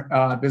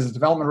BDR, business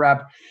development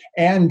rep,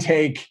 and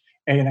take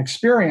an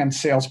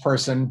experienced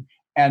salesperson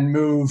and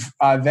move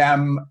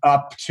them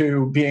up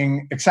to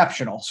being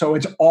exceptional. So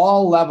it's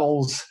all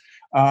levels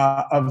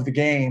of the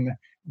game,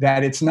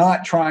 that it's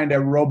not trying to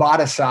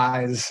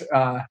roboticize.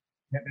 That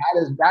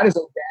is a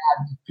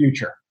bad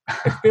future.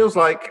 It feels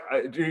like,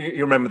 do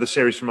you remember the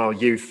series from our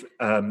youth,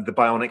 The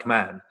Bionic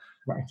Man?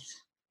 Right.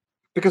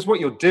 Because what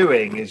you're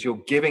doing is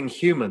you're giving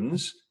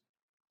humans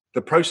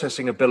the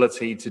processing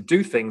ability to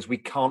do things we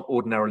can't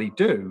ordinarily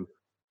do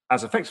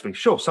as effectively.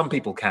 Sure, some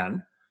people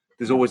can.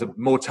 There's always a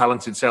more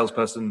talented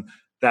salesperson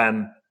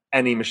than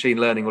any machine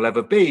learning will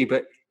ever be.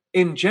 But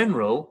in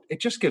general, it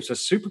just gives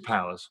us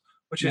superpowers,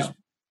 which is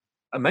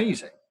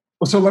amazing.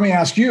 Well, so let me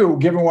ask you,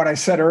 given what I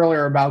said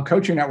earlier about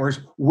coaching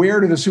networks, where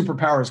do the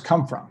superpowers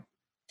come from?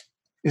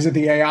 Is it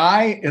the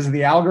AI? Is it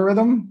the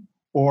algorithm?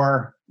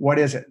 Or what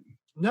is it?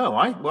 No,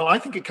 I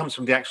think it comes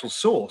from the actual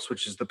source,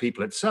 which is the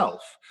people itself.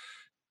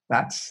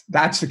 That's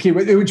the key,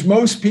 which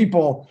most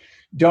people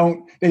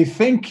don't. They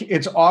think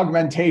it's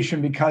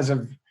augmentation because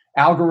of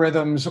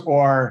algorithms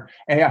or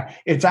AI.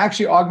 It's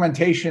actually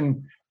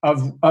augmentation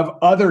of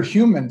other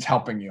humans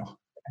helping you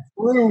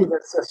through the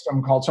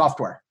system called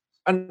software.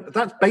 And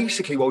that's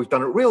basically what we've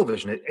done at Real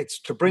Vision. It's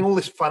to bring all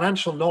this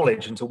financial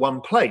knowledge into one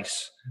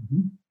place,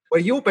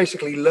 where you're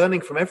basically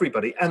learning from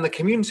everybody, and the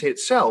community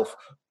itself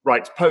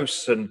writes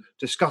posts and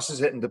discusses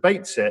it and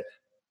debates it,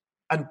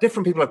 and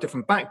different people have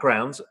different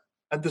backgrounds,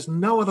 and there's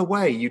no other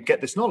way you'd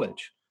get this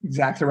knowledge.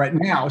 Exactly right.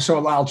 Now,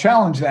 so I'll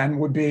challenge then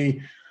would be,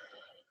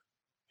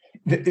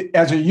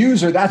 as a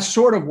user, that's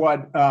sort of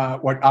what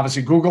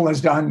obviously Google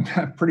has done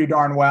pretty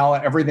darn well.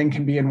 Everything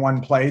can be in one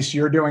place.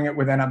 You're doing it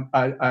within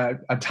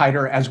a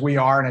tighter, as we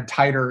are, in a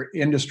tighter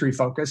industry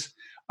focus.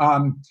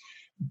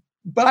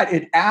 But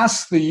it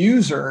asks the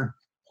user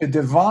to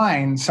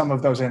divine some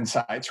of those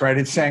insights, right?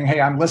 It's saying,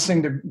 hey, I'm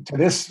listening to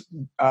this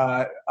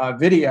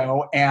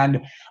video,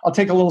 and I'll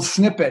take a little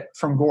snippet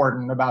from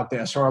Gordon about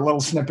this, or a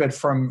little snippet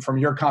from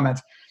your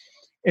comments.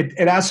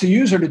 It asks the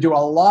user to do a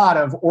lot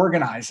of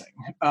organizing.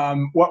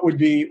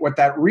 What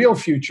that real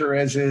future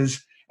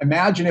is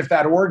imagine if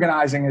that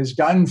organizing is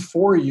done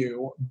for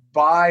you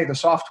by the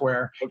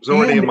software. It's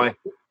already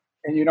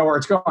and you know where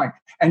it's going,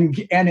 and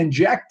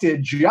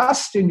injected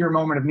just in your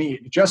moment of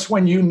need, just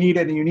when you need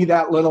it, and you need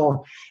that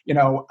little,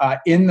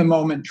 in the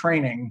moment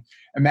training.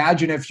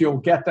 Imagine if you'll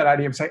get that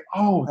idea and say,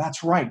 oh,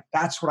 that's right,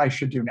 that's what I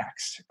should do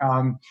next.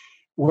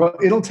 Well,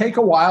 it'll take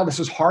a while. This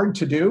is hard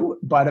to do,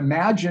 but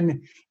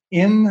imagine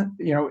in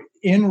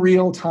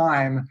real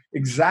time,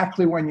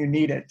 exactly when you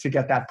need it to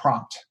get that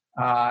prompt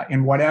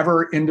in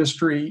whatever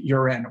industry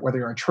you're in, whether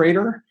you're a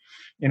trader.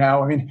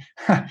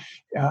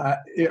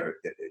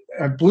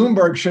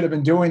 Bloomberg should have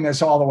been doing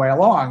this all the way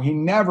along. He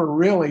never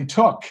really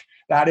took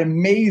that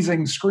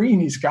amazing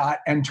screen he's got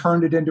and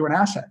turned it into an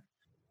asset.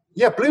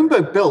 Yeah,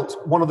 Bloomberg built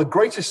one of the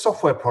greatest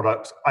software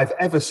products I've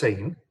ever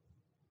seen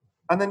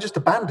and then just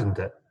abandoned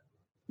it.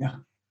 Yeah.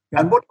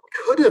 And what he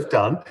could have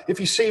done, if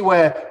you see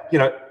where,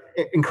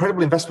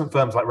 incredible investment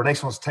firms like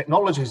Renaissance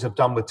Technologies have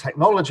done with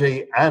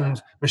technology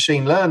and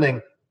machine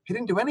learning, he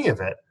didn't do any of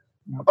it.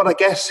 But I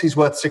guess he's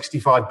worth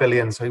 65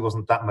 billion, so he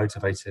wasn't that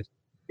motivated.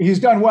 He's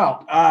done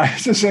well,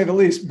 to say the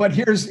least. But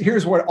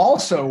here's what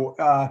also,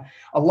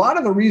 a lot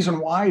of the reason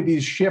why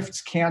these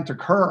shifts can't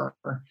occur,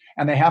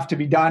 and they have to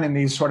be done in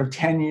these sort of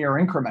 10-year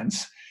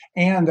increments,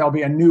 and there'll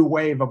be a new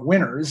wave of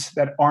winners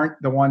that aren't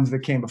the ones that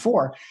came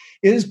before,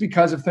 is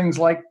because of things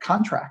like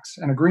contracts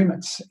and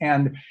agreements.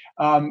 And,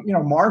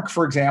 Mark,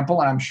 for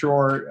example, and I'm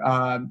sure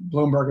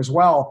Bloomberg as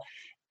well,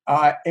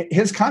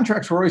 his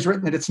contracts were always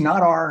written that it's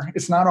not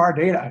our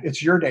data,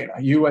 it's your data,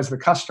 you as the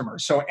customer.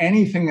 So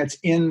anything that's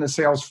in the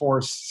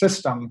Salesforce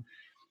system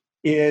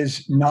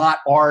is not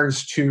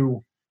ours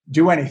to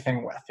do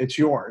anything with, it's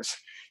yours.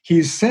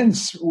 He's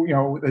since,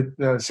 the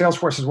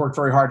Salesforce has worked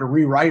very hard to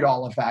rewrite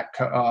all of that,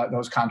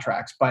 those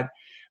contracts. But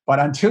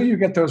until you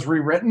get those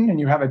rewritten and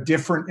you have a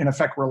different, in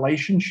effect,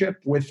 relationship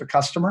with the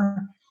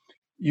customer,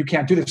 you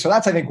can't do this. So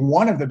that's, I think,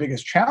 one of the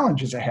biggest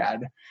challenges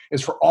ahead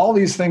is for all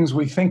these things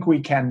we think we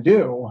can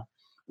do,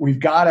 we've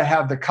got to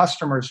have the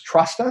customers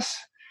trust us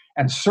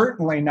and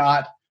certainly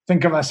not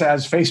think of us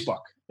as Facebook.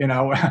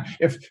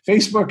 If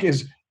Facebook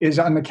is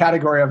on the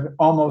category of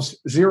almost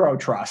zero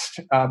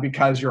trust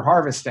because you're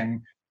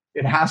harvesting,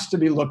 it has to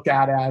be looked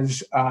at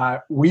as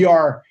we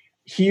are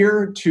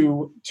here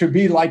to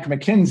be like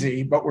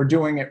McKinsey, but we're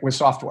doing it with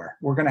software.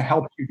 We're going to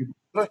help you do.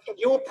 But I think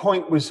your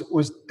point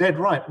was dead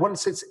right.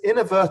 Once it's in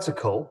a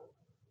vertical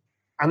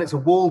and it's a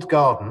walled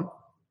garden,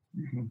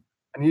 mm-hmm.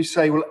 and you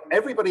say, well,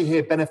 everybody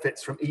here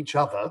benefits from each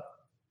other,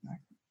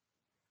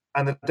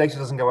 and the data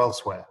doesn't go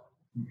elsewhere.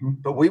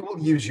 Mm-hmm. But we will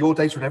use your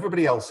data and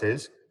everybody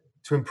else's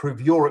to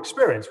improve your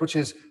experience, which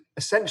is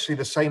essentially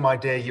the same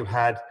idea you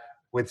had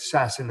with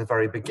SaaS in the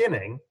very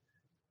beginning,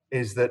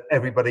 is that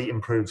everybody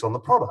improves on the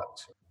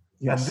product.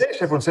 Yes. And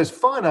this, everyone says,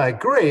 fine, I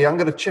agree. I'm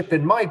going to chip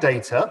in my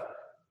data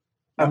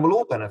and we'll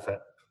all benefit.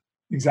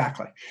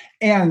 Exactly.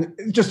 And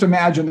just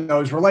imagine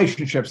those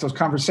relationships, those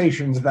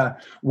conversations, the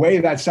way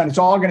that's done, it's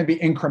all going to be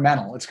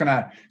incremental. It's going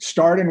to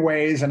start in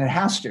ways, and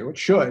it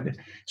should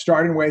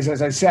start in ways,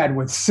 as I said,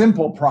 with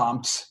simple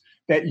prompts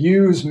that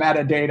use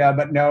metadata,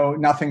 but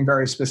nothing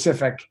very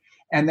specific.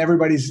 And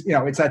everybody's,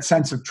 it's that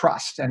sense of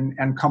trust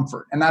and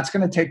comfort. And that's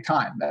going to take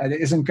time. It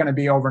isn't going to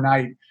be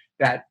overnight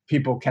that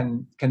people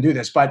can do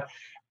this. But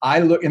I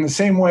look in the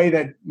same way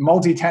that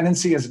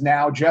multi-tenancy is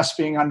now just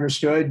being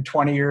understood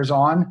 20 years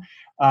on.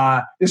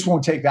 This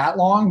won't take that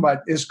long,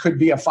 but this could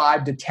be a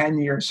 5 to 10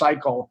 year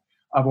cycle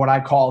of what I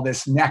call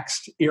this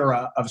next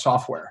era of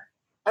software.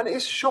 And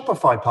is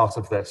Shopify part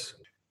of this?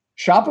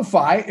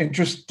 Shopify,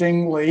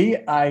 interestingly,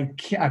 I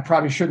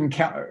probably shouldn't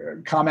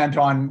comment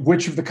on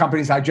which of the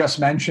companies I just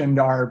mentioned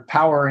are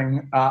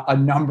powering a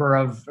number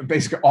of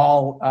basically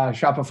all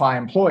Shopify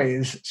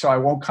employees, so I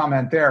won't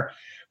comment there.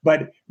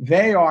 But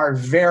they are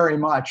very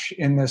much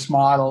in this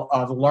model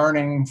of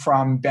learning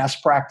from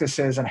best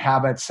practices and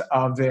habits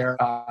of their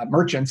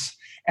merchants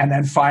and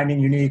then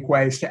finding unique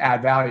ways to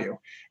add value.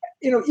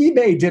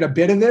 eBay did a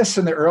bit of this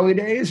in the early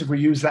days, if we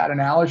use that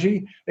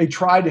analogy. They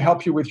tried to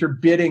help you with your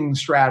bidding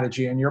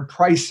strategy and your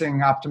pricing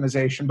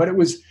optimization, but it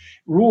was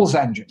rules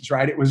engines,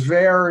 right? It was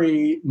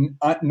very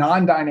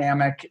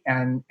non-dynamic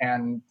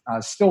and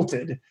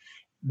stilted.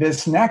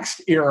 This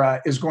next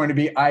era is going to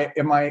be,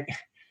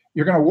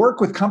 you're going to work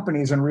with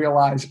companies and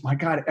realize, my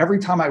God, every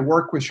time I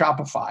work with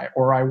Shopify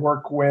or I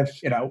work with,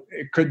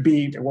 it could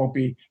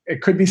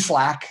be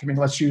Slack. I mean,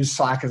 let's use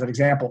Slack as an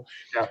example.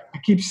 Yeah. I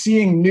keep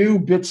seeing new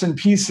bits and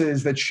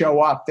pieces that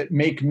show up that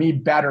make me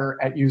better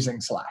at using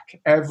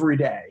Slack every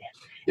day.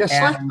 Yeah,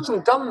 Slack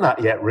hasn't done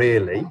that yet,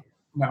 really.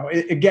 No,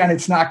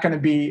 it's not going to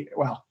be,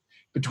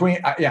 between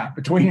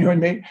you and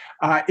me,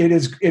 it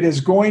is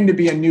going to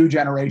be a new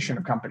generation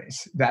of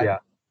companies that. Yeah.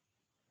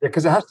 Yeah,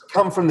 because it has to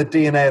come from the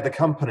DNA of the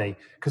company,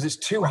 because it's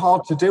too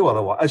hard to do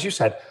otherwise. As you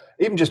said,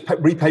 even just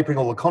repapering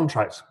all the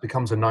contracts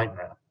becomes a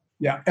nightmare.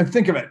 Yeah, and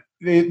think of it.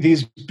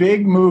 These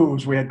big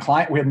moves, we had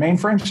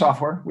mainframe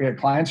software, we had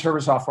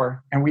client-server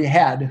software, and we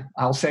had,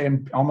 I'll say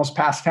in almost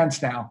past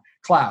tense now,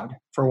 cloud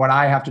for what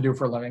I have to do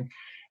for a living.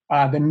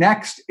 The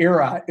next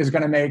era is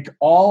going to make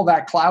all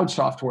that cloud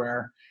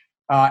software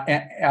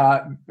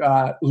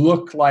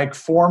look like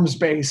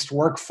forms-based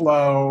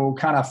workflow,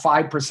 kind of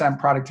 5%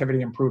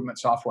 productivity improvement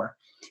software.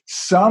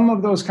 Some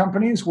of those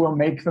companies will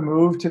make the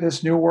move to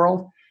this new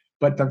world,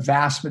 but the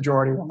vast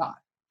majority will not.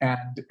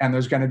 And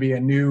there's going to be a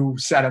new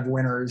set of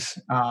winners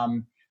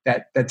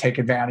that take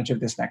advantage of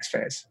this next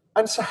phase.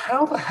 And so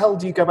how the hell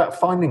do you go about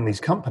finding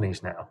these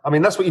companies now? I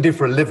mean, that's what you do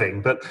for a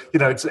living, but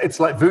it's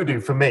like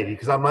voodoo for me,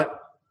 because I'm like,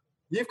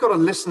 you've got to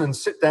listen and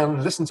sit down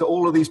and listen to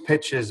all of these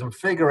pitches and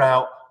figure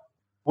out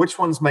which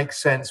ones make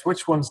sense,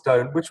 which ones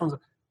don't, which ones.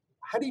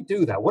 How do you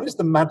do that? What is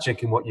the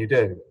magic in what you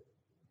do?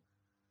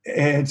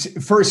 It's,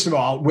 first of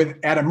all,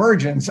 at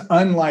Emergence,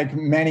 unlike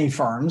many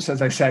firms,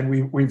 as I said,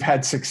 we've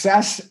had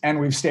success and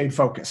we've stayed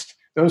focused.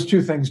 Those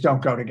two things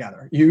don't go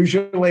together.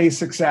 Usually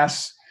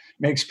success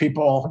makes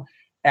people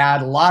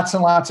add lots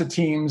and lots of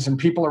teams and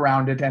people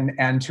around it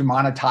and to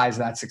monetize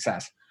that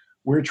success.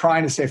 We're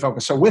trying to stay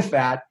focused. So with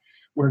that,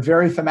 we're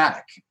very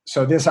thematic.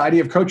 So this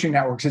idea of coaching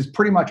networks is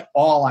pretty much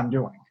all I'm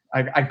doing.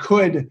 I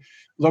could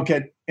look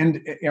at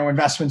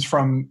investments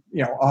from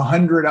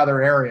 100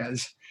 other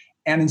areas.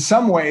 And in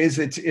some ways,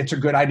 it's a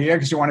good idea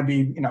because you want to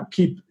be,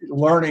 keep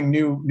learning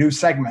new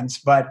segments.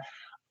 But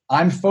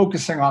I'm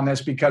focusing on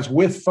this because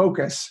with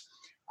focus,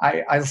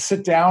 I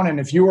sit down, and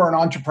if you were an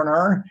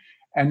entrepreneur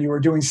and you were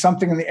doing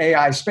something in the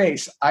AI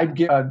space, I'd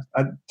give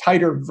a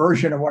tighter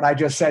version of what I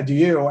just said to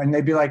you, and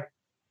they'd be like,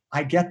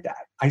 I get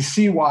that. I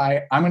see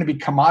why I'm going to be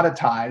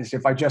commoditized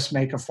if I just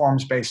make a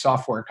forms-based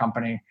software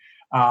company.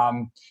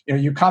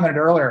 You commented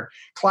earlier,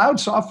 cloud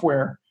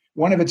software,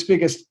 one of its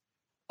biggest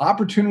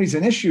opportunities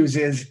and issues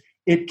is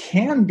it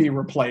can be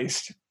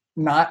replaced,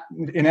 not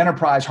in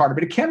enterprise hardware,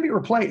 but it can be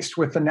replaced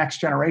with the next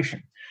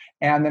generation.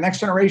 And the next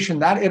generation,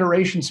 that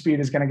iteration speed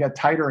is going to get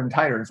tighter and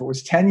tighter. If it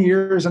was 10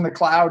 years in the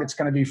cloud, it's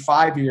going to be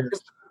 5 years.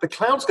 The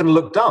cloud's going to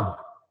look dumb.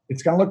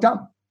 It's going to look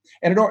dumb.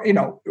 And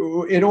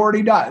it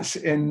already does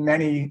in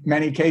many,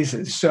 many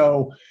cases.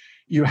 So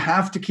you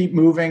have to keep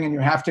moving, and you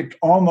have to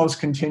almost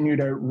continue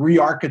to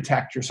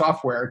re-architect your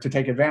software to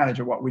take advantage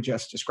of what we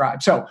just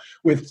described. So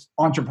with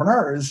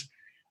entrepreneurs,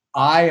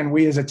 I and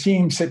we as a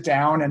team sit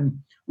down and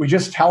we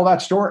just tell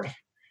that story.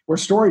 We're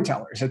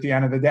storytellers at the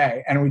end of the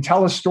day. And we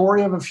tell a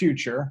story of a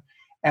future,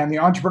 and the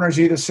entrepreneurs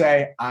either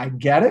say, I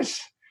get it,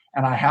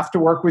 and I have to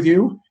work with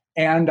you,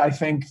 and I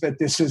think that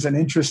this is an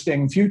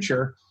interesting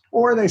future,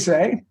 or they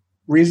say,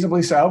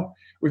 reasonably so,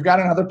 we've got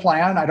another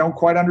plan. I don't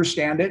quite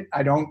understand it.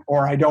 I don't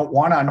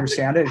want to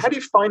understand it. How do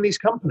you find these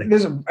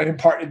companies?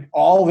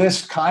 All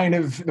this kind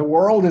of, the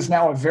world is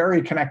now a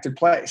very connected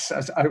place.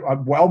 A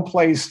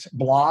well-placed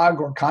blog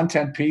or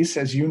content piece,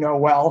 as you know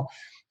well,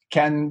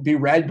 can be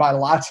read by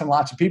lots and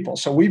lots of people.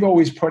 So we've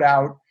always put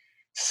out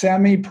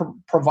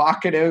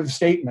semi-provocative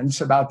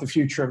statements about the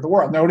future of the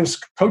world. Notice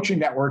Coaching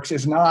Networks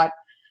is not,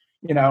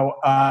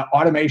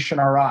 Automation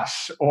or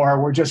Us,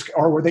 or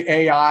we're the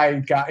AI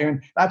guy. I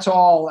mean, that's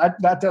all.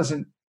 That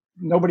doesn't.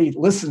 Nobody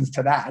listens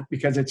to that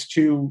because it's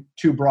too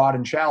broad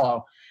and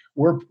shallow.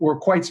 We're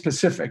quite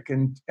specific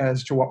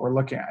as to what we're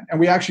looking at, and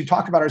we actually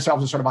talk about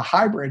ourselves as sort of a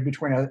hybrid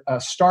between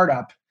a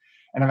startup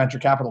and a venture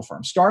capital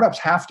firm. Startups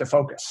have to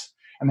focus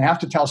and they have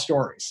to tell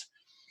stories.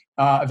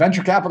 A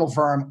venture capital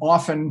firm,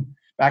 often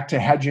back to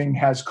hedging,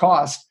 has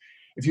cost.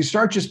 If you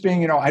start just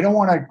being, I don't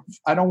want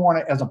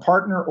to, as a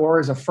partner or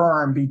as a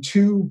firm, be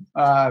too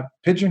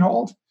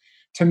pigeonholed.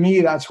 To me,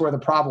 that's where the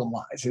problem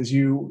lies. Is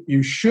you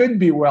should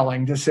be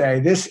willing to say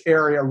this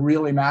area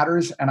really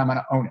matters, and I'm going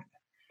to own it.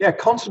 Yeah,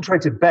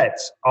 concentrated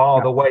bets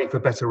are the way for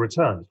better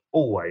returns,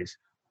 always,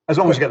 as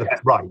long as you get the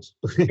bet right.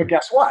 But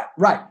guess what?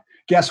 Right.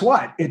 Guess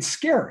what? It's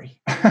scary.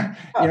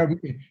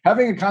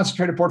 Having a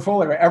concentrated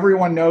portfolio,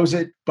 everyone knows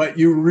it, but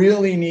you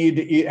really need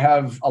to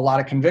have a lot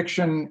of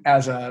conviction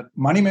as a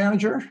money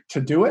manager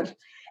to do it.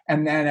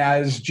 And then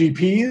as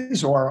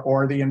GPs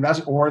or the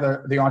invest or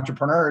the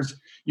entrepreneurs,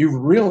 you've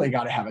really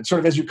got to have it. Sort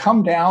of as you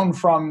come down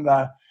from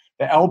the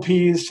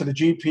LPs to the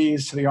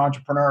GPs to the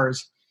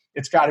entrepreneurs,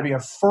 it's got to be a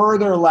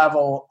further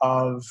level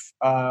of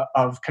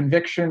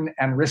conviction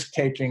and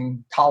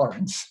risk-taking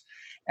tolerance.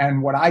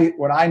 And what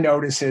I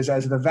notice is,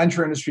 as the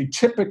venture industry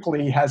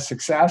typically has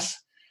success,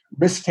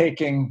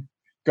 risk-taking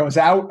goes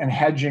out and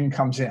hedging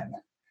comes in.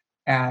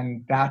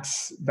 And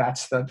that's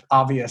the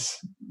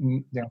obvious.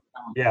 You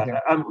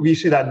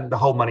see that in the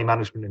whole money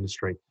management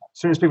industry. As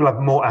soon as people have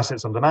more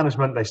assets under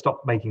management, they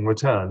stop making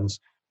returns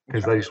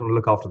because they just want to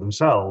look after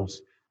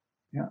themselves.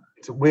 Yeah,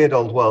 it's a weird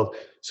old world.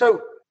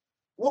 So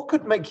what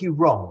could make you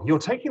wrong? You're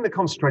taking the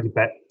concentrated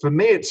bet. For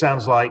me, it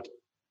sounds like,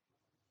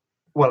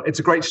 well, it's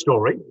a great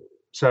story.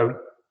 So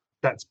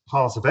that's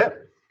part of it.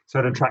 So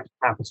it attracts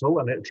capital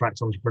and it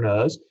attracts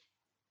entrepreneurs.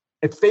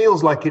 It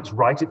feels like it's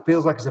right. It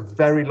feels like it's a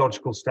very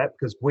logical step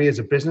because we as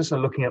a business are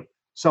looking at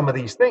some of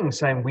these things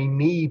saying we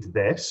need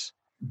this.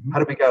 How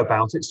do we go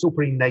about it? It's still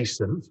pretty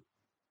nascent.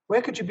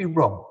 Where could you be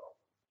wrong?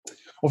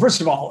 Well, first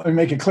of all, and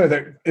make it clear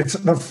that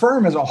the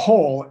firm as a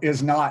whole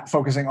is not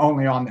focusing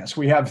only on this.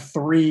 We have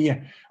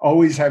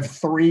always have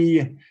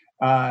three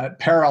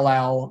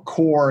parallel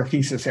core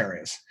thesis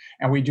areas.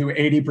 And we do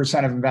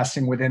 80% of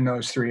investing within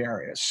those three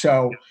areas.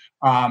 So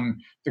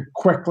the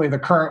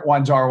current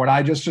ones are what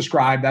I just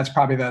described. That's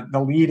probably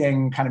the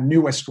leading kind of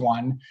newest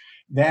one.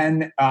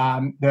 Then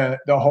the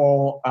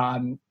whole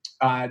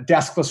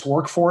deskless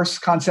workforce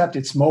concept.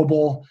 It's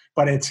mobile,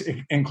 but it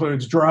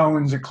includes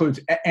drones,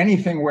 includes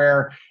anything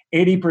where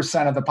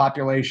 80% of the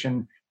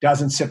population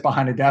doesn't sit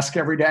behind a desk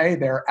every day.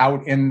 They're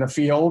out in the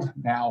field.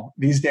 Now,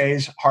 these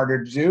days,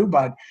 harder to do,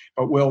 but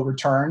will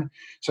return.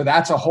 So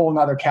that's a whole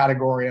nother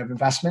category of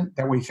investment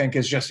that we think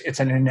is just, it's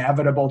an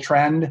inevitable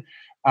trend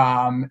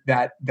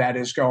that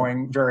is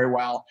going very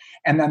well.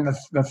 And then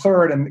the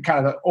third and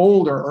kind of the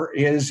older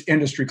is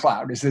industry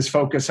cloud, is this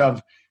focus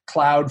of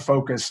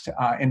cloud-focused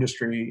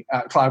industry,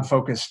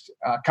 cloud-focused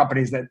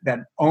companies that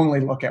only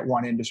look at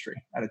one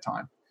industry at a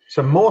time.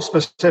 So more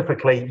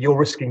specifically, you're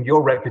risking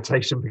your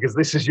reputation because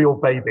this is your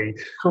baby.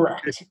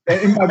 Correct.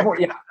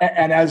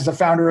 And as the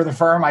founder of the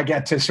firm, I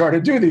get to sort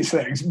of do these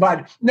things.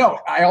 But no,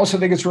 I also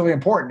think it's really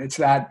important. It's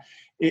that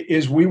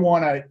we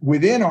want to,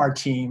 within our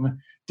team,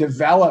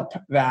 develop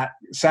that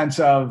sense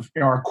of,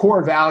 our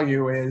core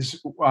value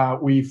is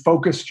we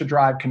focus to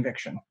drive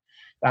conviction.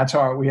 That's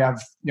we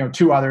have,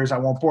 two others I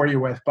won't bore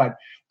you with, but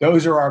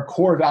those are our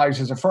core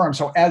values as a firm.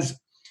 So as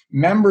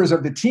members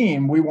of the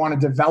team, we want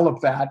to develop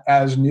that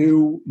as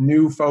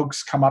new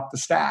folks come up the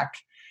stack,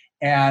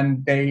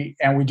 and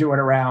we do it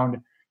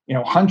around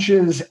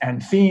hunches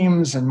and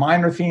themes and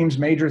minor themes,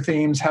 major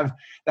themes. Have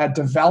that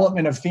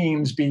development of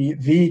themes be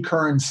the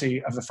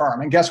currency of the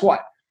firm. And guess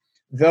what?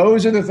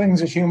 Those are the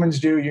things that humans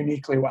do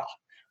uniquely well.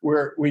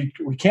 We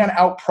can't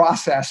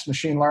out-process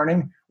machine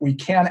learning. We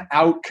can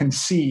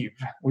out-conceive.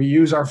 We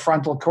use our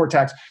frontal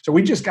cortex. So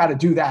we just got to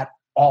do that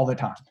all the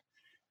time.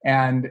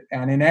 And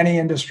in any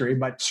industry,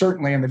 but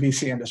certainly in the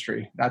VC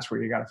industry, that's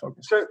where you got to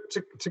focus. So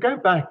to go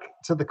back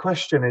to the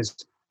question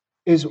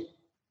is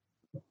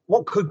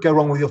what could go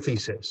wrong with your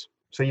thesis?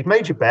 So you've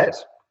made your bet,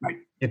 right.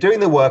 You're doing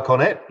the work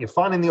on it, you're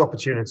finding the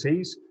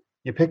opportunities,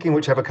 you're picking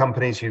whichever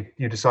companies you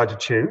decide to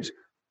choose.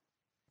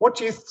 What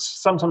do you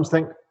sometimes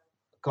think,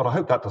 God, I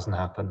hope that doesn't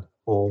happen?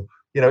 Or,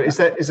 is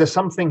there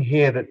something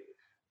here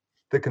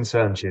that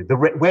concerns you?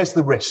 Where's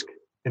the risk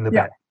in the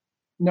bet?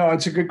 No,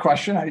 it's a good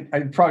question. I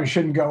probably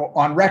shouldn't go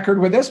on record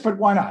with this, but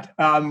why not?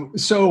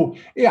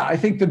 I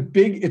think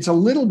it's a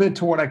little bit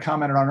to what I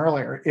commented on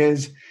earlier,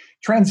 is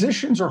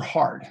transitions are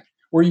hard.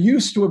 We're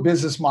used to a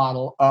business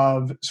model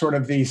of sort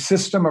of the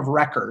system of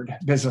record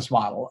business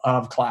model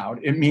of cloud.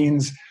 It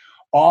means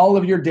all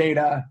of your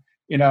data,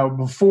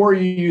 before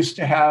you used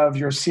to have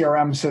your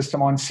CRM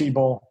system on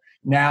Siebel,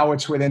 now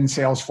it's within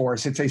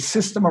Salesforce. It's a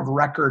system of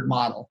record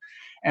model.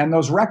 And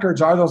those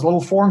records are those little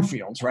form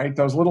fields, right?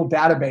 Those little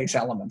database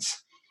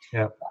elements.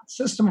 Yeah.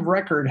 System of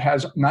record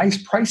has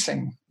nice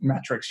pricing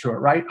metrics to it,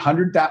 right?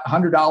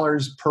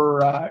 $100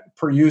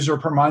 per user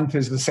per month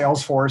is the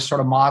Salesforce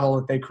sort of model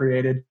that they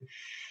created.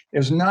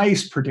 There's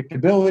nice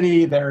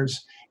predictability.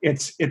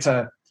 It's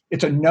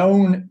a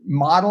known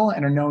model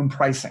and a known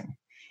pricing.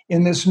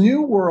 In this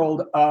new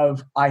world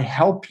of I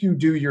help you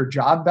do your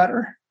job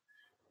better,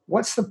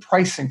 what's the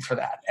pricing for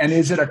that? And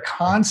is it a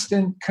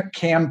constant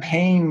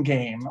campaign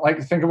game?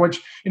 Like think of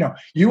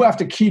you have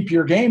to keep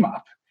your game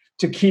up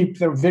to keep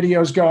the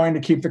videos going, to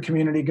keep the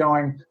community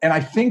going. And I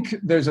think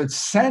there's a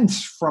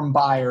sense from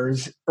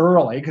buyers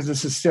early, because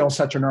this is still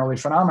such an early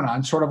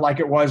phenomenon, sort of like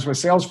it was with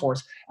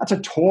Salesforce. That's a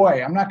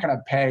toy. I'm not going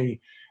to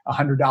pay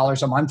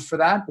 $100 a month for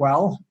that.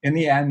 Well, in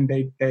the end,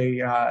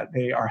 they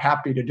are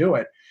happy to do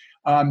it.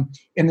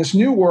 In this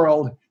new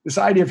world, this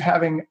idea of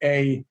having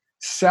a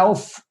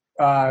self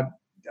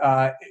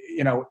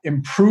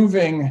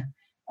improving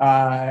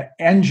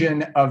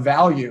engine of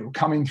value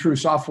coming through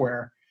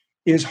software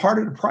is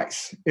harder to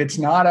price. It's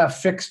not a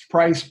fixed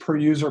price per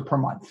user per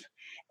month.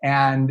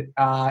 And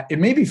it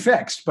may be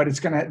fixed, but it's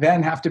going to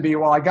then have to be,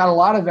 I got a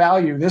lot of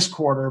value this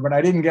quarter, but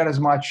I didn't get as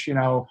much,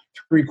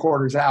 3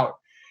 quarters out.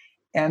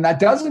 And that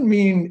doesn't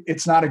mean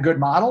it's not a good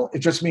model. It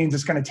just means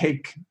it's going to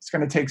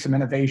take some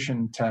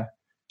innovation to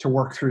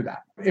work through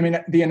that. I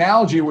mean, the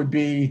analogy would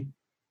be,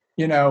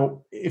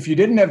 if you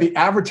didn't have the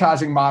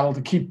advertising model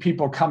to keep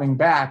people coming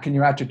back and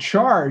you had to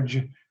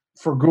charge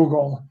for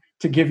Google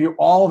to give you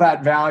all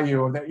that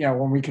value that,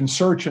 when we can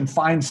search and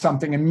find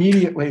something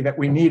immediately that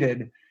we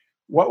needed,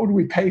 what would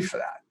we pay for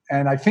that?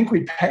 And I think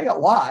we'd pay a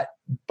lot,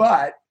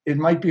 but it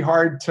might be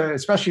hard to,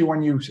 especially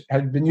when you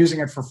had been using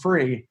it for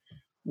free,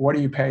 what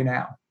do you pay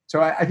now? So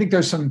I think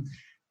it's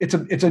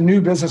a new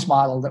business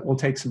model that will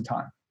take some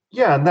time.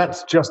 Yeah, and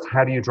that's just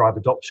how do you drive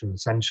adoption,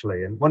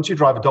 essentially. And once you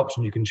drive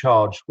adoption, you can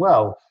charge.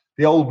 Well,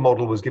 the old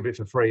model was give it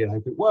for free and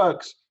hope it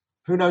works.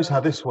 Who knows how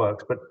this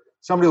works? But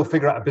somebody will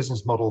figure out a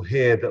business model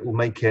here that will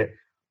make it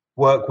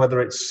work,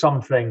 whether it's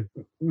something,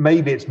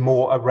 maybe it's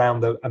more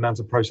around the amount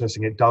of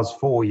processing it does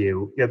for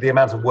you, the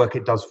amount of work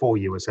it does for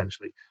you,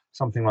 essentially,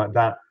 something like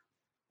that.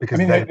 Because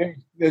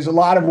there's a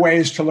lot of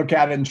ways to look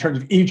at it in terms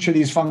of each of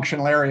these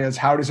functional areas.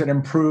 How does it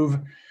improve?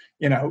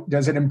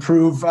 Does it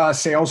improve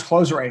sales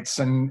close rates?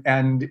 But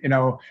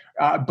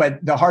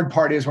the hard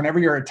part is whenever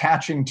you're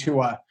attaching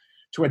to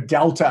a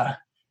delta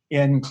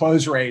in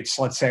close rates,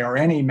 let's say, or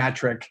any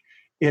metric,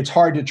 it's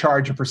hard to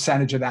charge a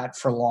percentage of that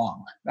for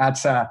long.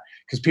 That's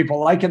because people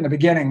like it in the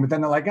beginning, but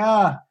then they're like,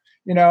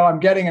 I'm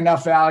getting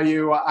enough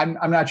value.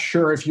 I'm not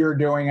sure if you're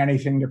doing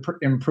anything to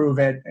improve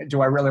it.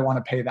 Do I really want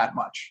to pay that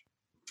much?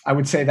 I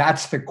would say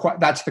that's the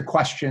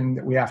question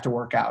that we have to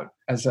work out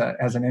as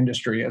an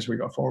industry as we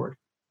go forward.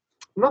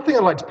 Nothing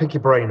I'd like to pick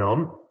your brain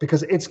on,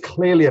 because it's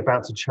clearly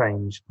about to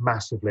change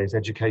massively, is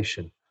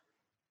education.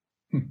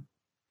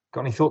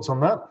 Got any thoughts on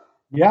that?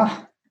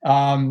 Yeah.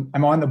 I'm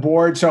on the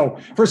board. So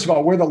first of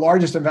all, we're the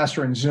largest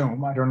investor in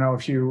Zoom. I don't know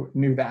if you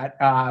knew that,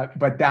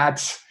 but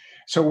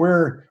so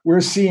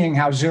we're seeing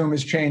how Zoom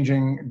is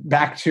changing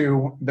back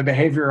to the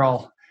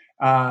behavioral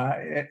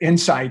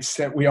insights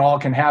that we all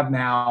can have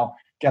now.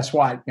 Guess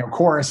what?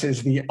 Chorus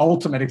is the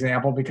ultimate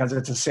example because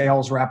it's a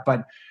sales rep,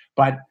 but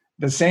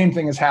the same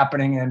thing is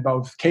happening in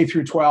both K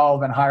through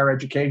 12 and higher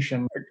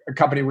education. A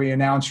company we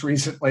announced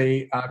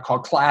recently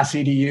called Class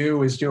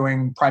EDU is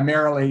doing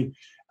primarily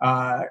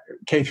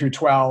K through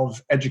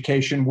 12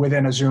 education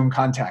within a Zoom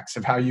context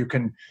of how you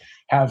can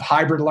have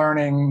hybrid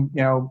learning,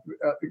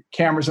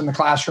 cameras in the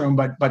classroom,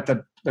 but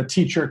the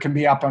teacher can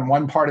be up on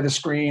one part of the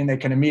screen. They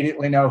can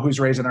immediately know who's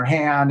raising their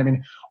hand. I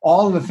mean,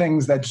 all of the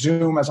things that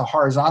Zoom as a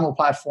horizontal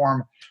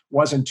platform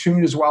wasn't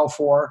tuned as well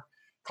for,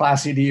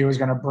 Class EDU is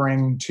going to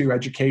bring to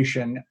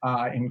education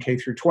in K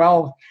through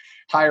 12.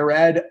 Higher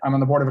ed, I'm on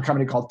the board of a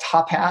company called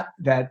Top Hat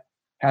that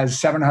has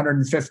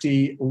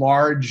 750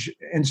 large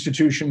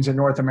institutions in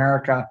North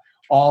America,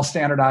 all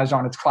standardized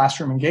on its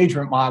classroom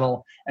engagement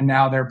model. And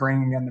now they're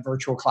bringing in the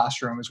virtual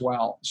classroom as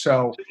well.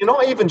 So you're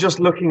not even just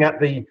looking at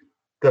the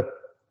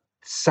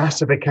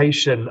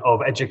SaaSification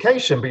of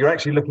education, but you're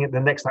actually looking at the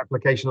next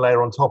application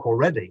layer on top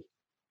already.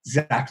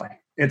 Exactly.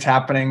 It's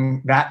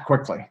happening that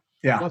quickly.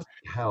 Yeah. What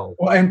the hell?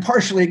 Well, and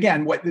partially,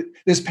 again, what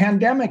this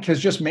pandemic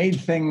has just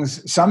made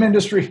some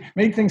industry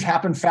made things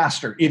happen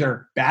faster.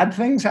 Either bad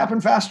things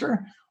happen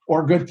faster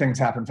or good things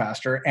happen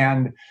faster,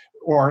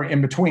 or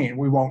in between.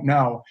 We won't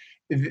know.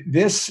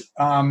 This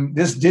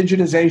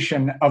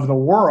digitization of the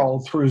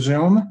world through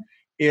Zoom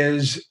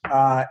is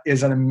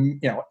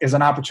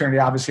an opportunity.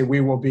 Obviously, we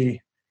will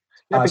be.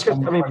 Because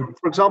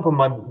for example,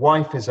 my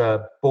wife is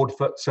a board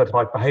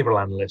certified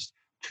behavioral analyst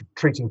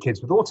treating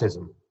kids with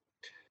autism.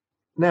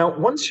 Now,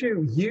 once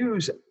you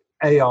use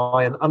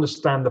AI and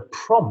understand the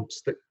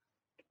prompts that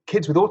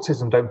kids with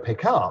autism don't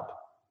pick up,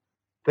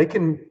 they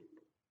can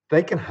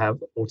have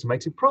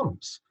automated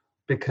prompts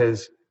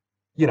because,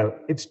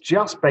 it's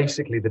just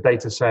basically the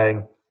data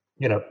saying,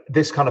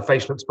 this kind of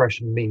facial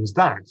expression means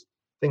that,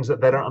 things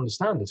that they don't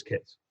understand as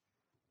kids.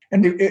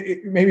 And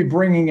maybe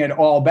bringing it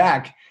all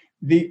back,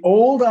 the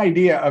old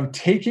idea of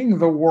taking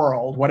the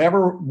world,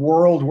 whatever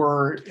world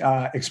we're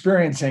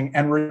experiencing,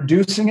 and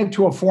reducing it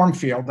to a form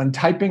field and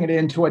typing it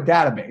into a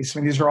database,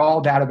 these are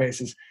all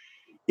databases,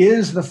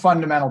 is the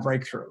fundamental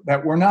breakthrough,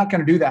 that we're not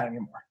going to do that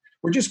anymore.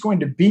 We're just going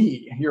to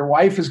be. Your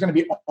wife is going to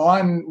be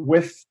on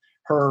with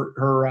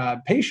her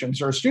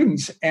patients or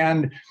students,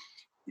 and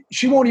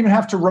she won't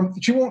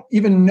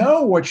even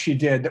know what she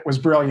did that was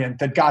brilliant,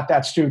 that got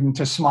that student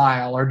to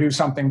smile or do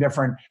something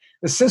different.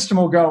 The system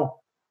will go,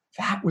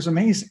 that was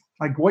amazing.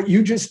 Like what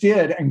you just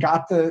did and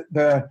got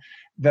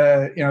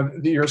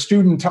your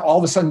student to all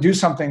of a sudden do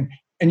something,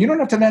 and you don't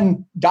have to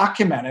then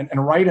document it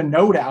and write a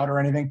note out or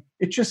anything.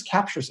 It just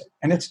captures it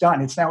and it's done.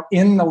 It's now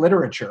in the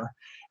literature,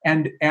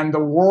 and the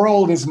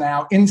world is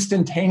now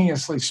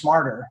instantaneously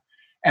smarter.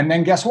 And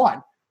then guess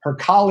what? Her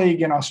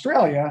colleague in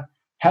Australia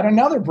had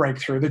another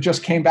breakthrough that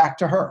just came back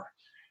to her.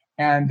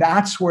 And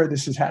that's where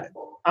this is headed.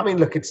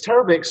 Look, it's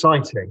terribly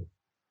exciting.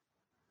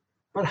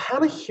 But how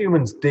do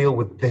humans deal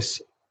with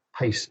this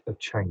pace of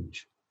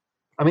change?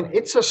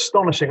 It's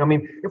astonishing.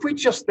 If we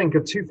just think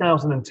of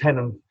 2010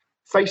 and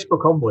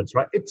Facebook onwards,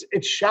 right? It's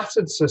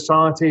shattered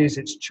societies.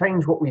 It's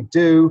changed what we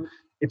do.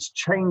 It's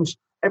changed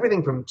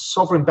everything from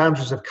sovereign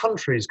boundaries of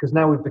countries, because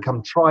now we've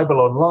become tribal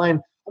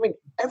online.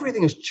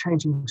 Everything is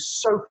changing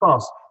so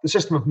fast. The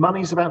system of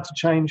money is about to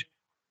change.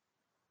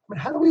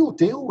 How do we all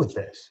deal with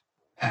this?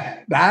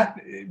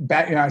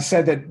 I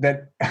said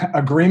that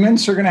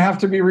agreements are going to have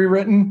to be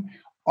rewritten.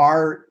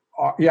 Our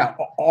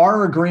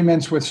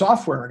agreements with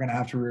software are going to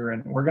have to be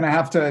rewritten. We're going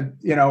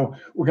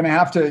to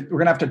have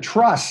to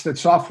trust that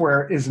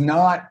software is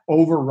not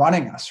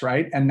overrunning us,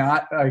 right? And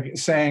not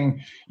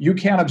saying you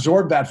can't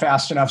absorb that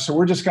fast enough, so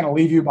we're just going to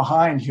leave you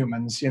behind,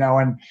 humans,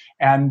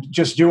 and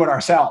just do it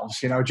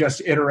ourselves,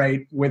 just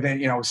iterate with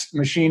it,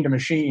 machine to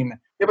machine.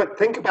 Yeah, but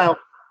think about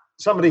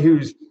somebody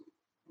who's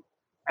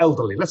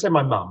elderly. Let's say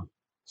my mum.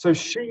 So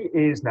she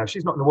is now,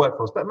 she's not in the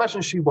workforce, but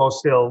imagine she was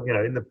still,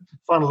 in the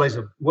final days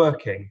of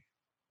working.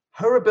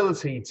 Her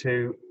ability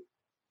to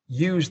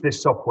use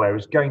this software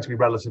is going to be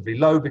relatively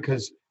low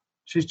because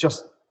she's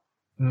just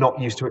not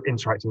used to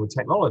interacting with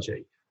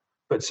technology.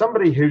 But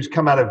somebody who's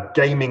come out of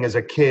gaming as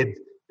a kid,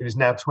 who's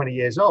now 20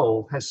 years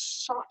old, has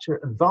such an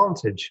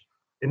advantage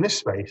in this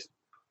space.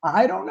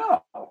 I don't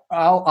know.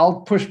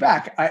 I'll push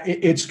back.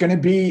 It's going to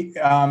be,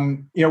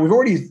 we've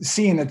already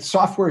seen that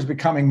software is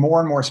becoming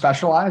more and more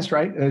specialized,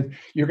 right?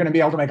 You're going to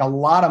be able to make a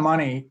lot of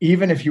money,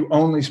 even if you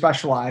only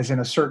specialize in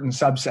a certain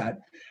subset.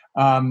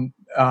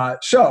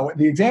 So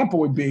the example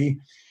would be,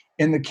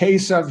 in the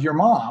case of your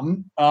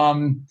mom,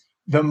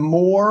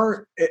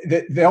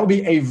 there'll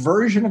be a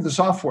version of the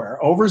software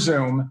over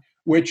Zoom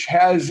which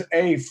has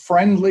a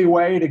friendly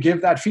way to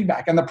give that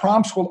feedback, and the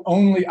prompts will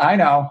only. I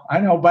know,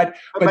 but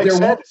makes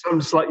sense. I'm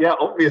just like, yeah,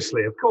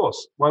 obviously, of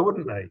course. Why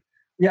wouldn't they?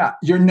 Yeah,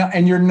 you're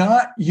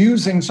not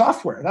using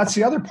software. That's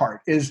the other part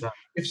is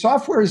if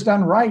software is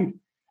done right,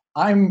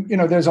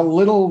 there's a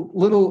little,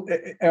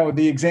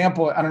 the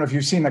example, I don't know if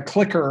you've seen the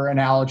clicker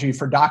analogy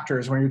for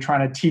doctors when you're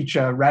trying to teach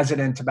a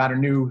resident about a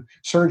new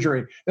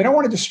surgery. They don't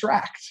want to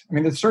distract. I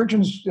mean,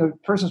 the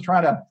person's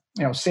trying to,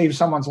 save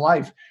someone's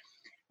life.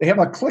 They have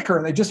a clicker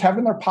and they just have it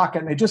in their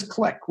pocket and they just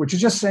click, which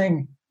is just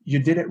saying you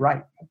did it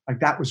right.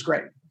 Like that was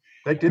great.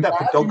 They did that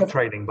for dog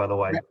training, by the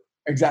way.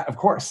 Exactly. Of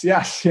course.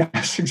 Yes,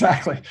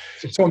 exactly.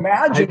 So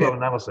imagine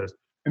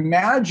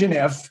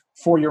if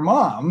for your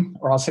mom,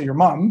 or I'll say your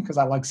mom, because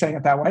I like saying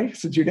it that way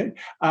since you did,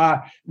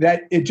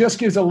 that it just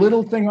gives a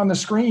little thing on the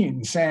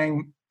screen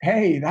saying,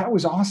 hey, that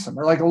was awesome.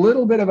 Or like a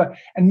little bit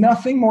and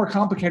nothing more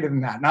complicated than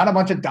that. Not a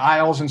bunch of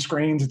dials and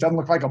screens. It doesn't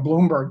look like a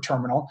Bloomberg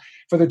terminal.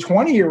 For the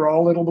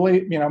 20-year-old, it'll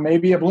be,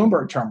 maybe a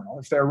Bloomberg terminal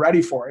if they're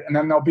ready for it. And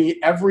then there'll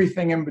be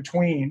everything in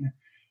between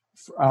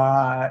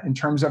in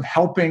terms of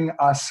helping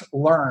us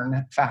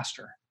learn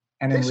faster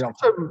and in real time.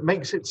 This also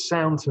makes it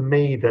sound to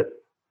me that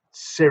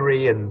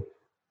Siri and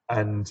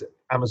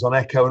Amazon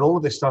Echo and all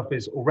of this stuff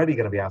is already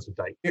going to be out of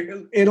date.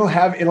 It'll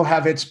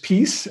have its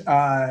piece.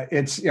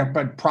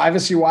 But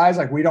privacy wise,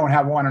 like we don't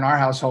have one in our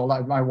household.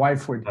 My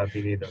wife would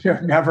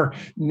never.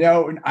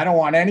 No, I don't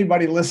want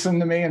anybody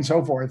listening to me and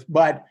so forth.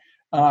 But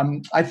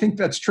I think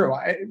that's true.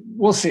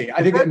 We'll see.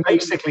 I think they're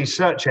basically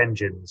search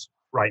engines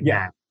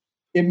now.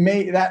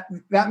 It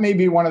that may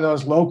be one of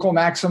those local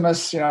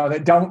maximus,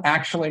 that don't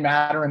actually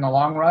matter in the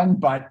long run,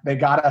 but they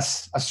got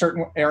us a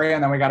certain area,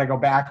 and then we got to go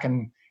back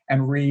and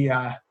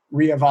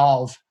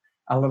re-evolve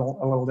a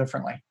little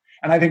differently.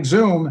 And I think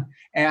Zoom,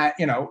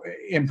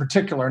 in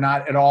particular,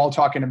 not at all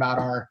talking about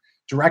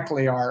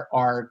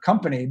our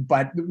company,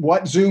 but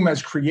what Zoom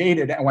has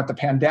created and what the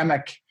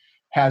pandemic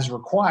has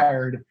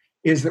required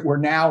is that we're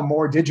now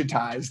more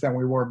digitized than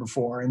we were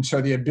before, and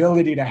so the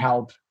ability to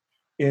help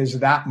is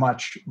that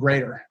much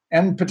greater,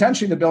 and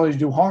potentially the ability to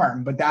do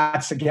harm. But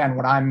that's, again,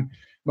 what I'm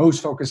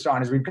most focused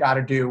on is we've got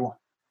to do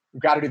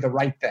the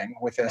right thing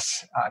with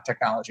this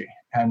technology.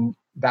 And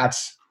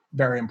that's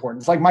very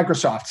important. It's like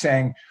Microsoft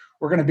saying,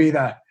 we're going to be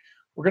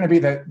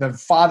the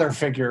father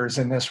figures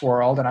in this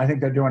world. And I think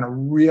they're doing a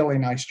really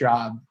nice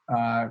job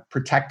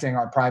protecting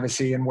our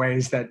privacy in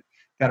ways that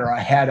are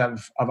ahead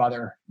of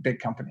other big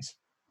companies.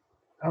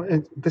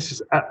 This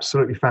is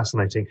absolutely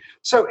fascinating.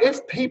 So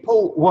if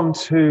people want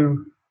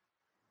to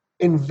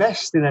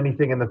invest in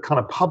anything in the kind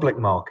of public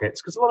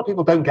markets, because a lot of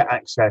people don't get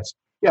access.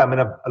 Yeah, I mean,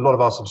 a lot of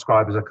our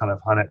subscribers are kind of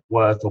high net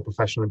worth or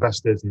professional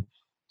investors and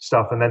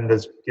stuff. And then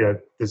there's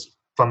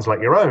funds like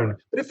your own.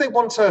 But if they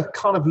want to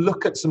kind of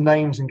look at some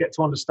names and get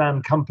to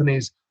understand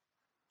companies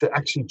that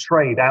actually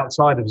trade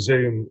outside of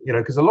Zoom,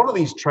 because a lot of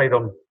these trade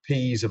on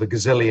P's of a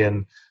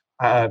gazillion,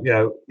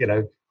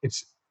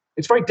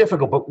 it's very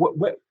difficult.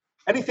 But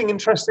anything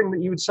interesting that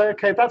you would say,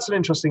 okay, that's an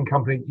interesting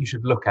company that you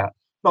should look at?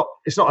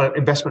 It's not an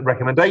investment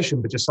recommendation,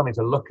 but just something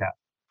to look at.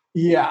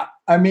 Yeah.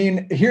 I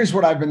mean, here's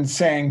what I've been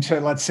saying to,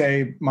 let's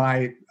say,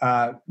 my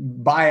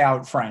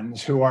buyout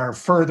friends who are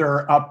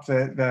further up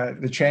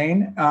the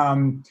chain.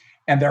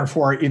 And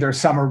therefore, either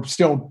some are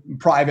still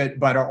private,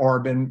 or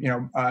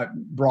been,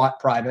 brought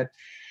private.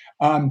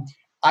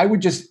 I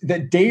would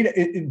that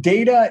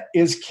data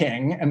is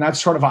king, and that's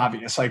sort of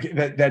obvious. Like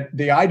that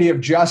the idea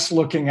of just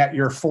looking at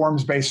your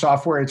forms-based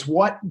software, it's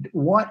what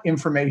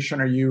information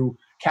are you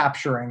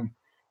capturing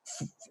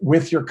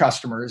with your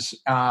customers.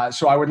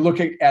 So I would look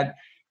at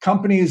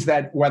companies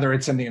that, whether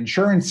it's in the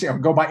insurance,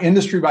 go by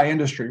industry,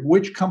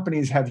 which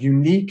companies have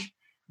unique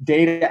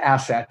data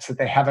assets that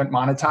they haven't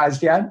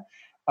monetized yet.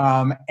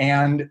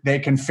 And they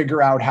can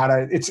figure out how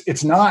to,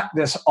 it's not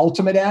this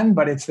ultimate end,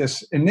 but it's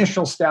this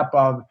initial step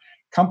of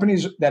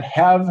companies that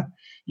have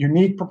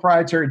unique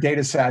proprietary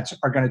data sets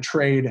are going to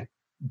trade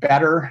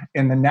better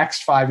in the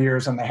next 5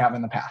 years than they have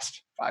in the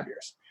past 5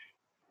 years.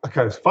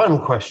 Okay, final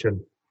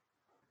question.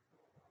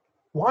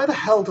 Why the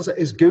hell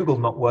is Google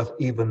not worth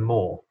even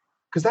more?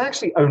 Because they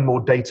actually own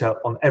more data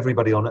on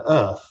everybody on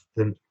Earth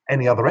than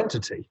any other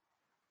entity.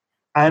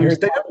 And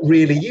they don't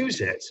really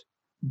use it.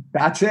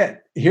 That's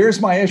it. Here's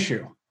my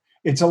issue.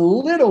 It's a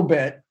little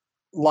bit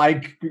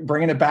like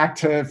bringing it back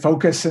to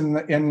focus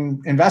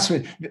in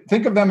investment.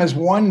 Think of them as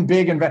one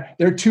big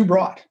they're too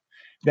broad.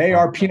 They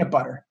are peanut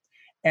butter.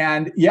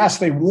 And yes,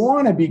 they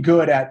want to be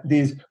good at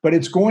these, but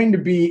it's going to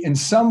be in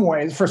some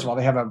ways, first of all,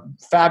 they have a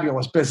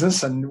fabulous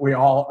business and we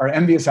all are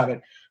envious of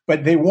it,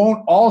 but they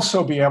won't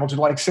also be able to,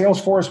 like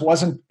Salesforce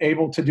wasn't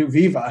able to do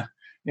Viva,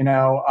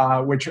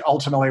 which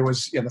ultimately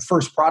was, the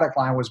first product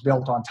line was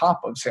built on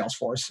top of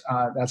Salesforce.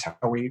 That's how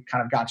we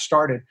kind of got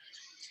started.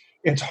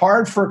 It's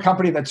hard for a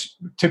company that's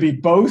to be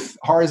both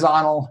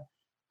horizontal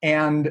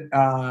and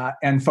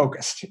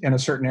focused in a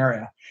certain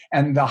area.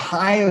 And the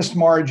highest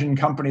margin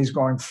companies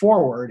going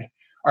forward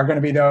are going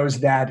to be those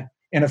that,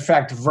 in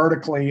effect,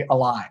 vertically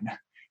align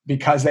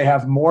because they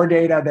have more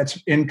data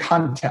that's in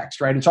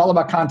context, right? It's all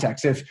about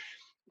context.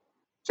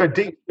 So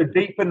deep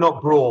and not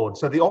broad.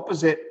 So the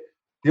opposite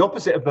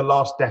of the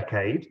last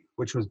decade,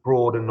 which was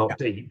broad and not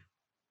deep.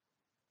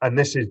 And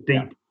this is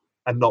deep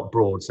and not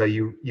broad. So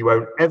you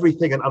own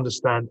everything and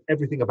understand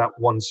everything about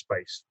one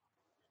space.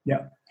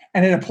 Yeah.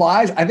 And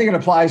I think it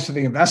applies to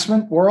the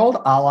investment world,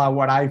 a la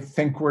what I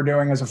think we're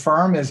doing as a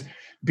firm is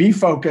be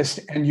focused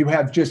and you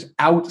have just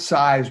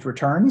outsized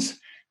returns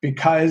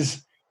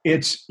because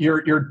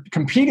you're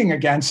competing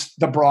against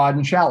the broad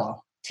and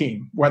shallow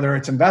team, whether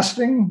it's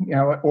investing,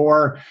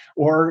 or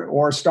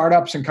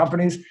startups and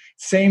companies,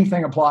 same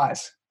thing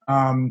applies.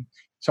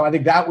 So I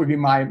think that would be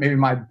my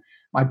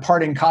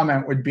parting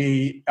comment would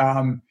be,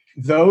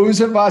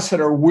 those of us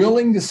that are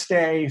willing to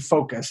stay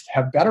focused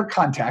have better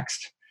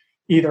context,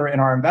 either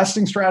in our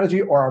investing strategy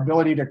or our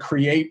ability to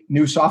create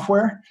new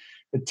software.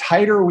 The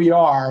tighter we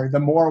are, the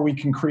more we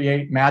can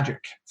create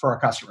magic for our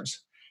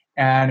customers.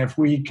 And if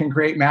we can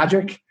create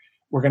magic,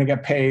 we're going to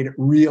get paid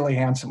really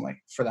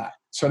handsomely for that.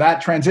 So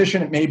that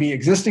transition, it may be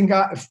existing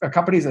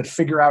companies that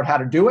figure out how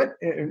to do it,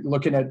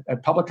 looking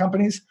at public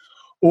companies,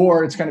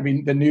 or it's going to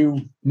be the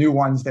new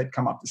ones that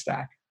come up the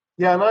stack.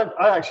 Yeah, and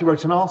I actually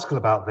wrote an article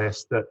about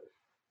this, that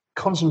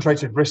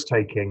concentrated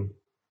risk-taking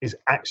is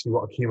actually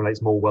what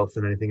accumulates more wealth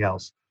than anything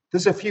else.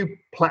 There's a few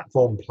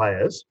platform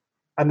players,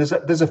 and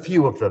there's a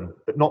few of them,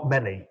 but not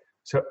many.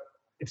 So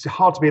it's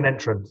hard to be an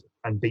entrant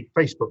and beat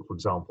Facebook, for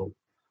example.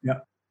 Yeah.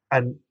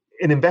 And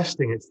in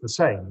investing, it's the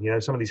same.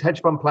 Some of these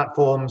hedge fund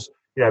platforms,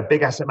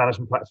 big asset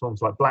management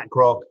platforms like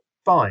BlackRock,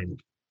 fine.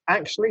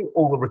 Actually,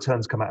 all the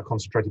returns come out of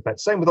concentrated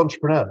bets. Same with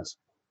entrepreneurs.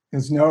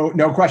 There's no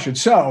question.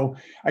 So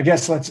I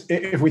guess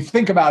if we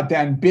think about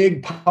then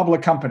big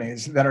public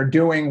companies that are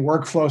doing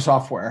workflow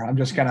software, I'm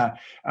just gonna,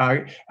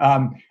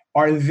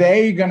 are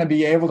they going to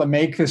be able to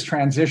make this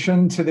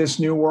transition to this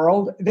new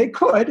world? They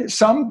could.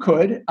 Some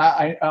could.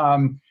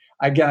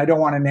 Again, I don't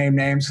want to name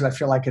names because I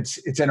feel like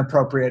it's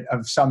inappropriate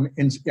of some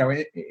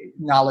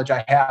knowledge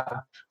I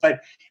have.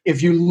 But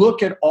if you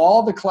look at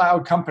all the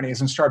cloud companies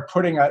and start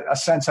putting a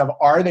sense of,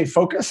 are they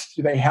focused?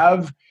 Do they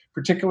have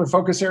particular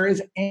focus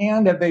areas?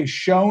 And have they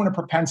shown a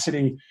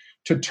propensity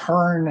to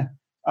turn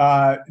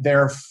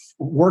their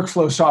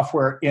workflow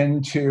software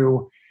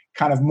into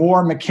kind of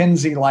more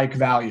McKinsey-like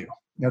value?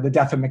 The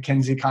death of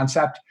McKinsey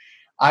concept.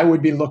 I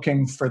would be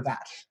looking for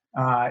that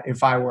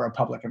if I were a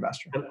public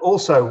investor. And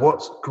also,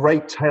 what's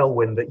great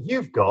tailwind that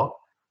you've got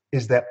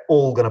is they're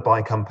all going to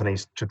buy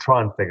companies to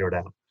try and figure it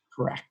out.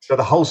 Correct. So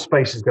the whole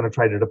space is going to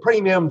trade at a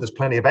premium. There's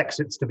plenty of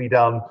exits to be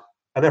done,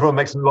 and everyone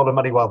makes a lot of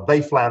money while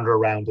they flounder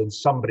around and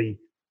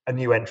a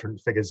new entrant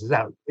figures it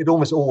out. It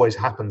almost always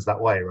happens that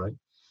way, right?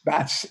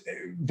 That's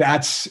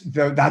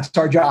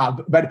our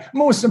job. But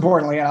most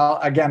importantly, and I'll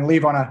again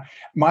leave on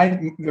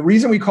the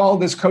reason we call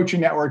this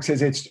Coaching Networks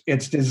is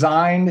it's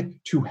designed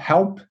to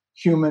help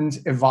humans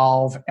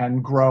evolve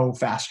and grow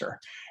faster.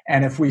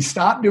 And if we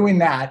stop doing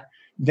that,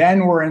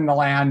 then we're in the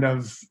land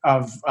of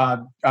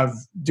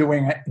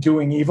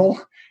doing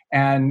evil.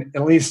 And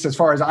at least as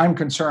far as I'm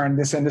concerned,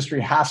 this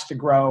industry has to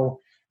grow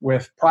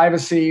with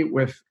privacy,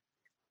 with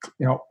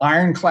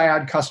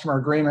ironclad customer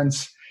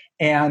agreements,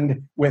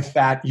 and with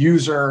that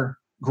user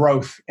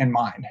growth in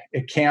mind.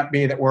 It can't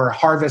be that we're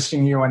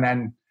harvesting you and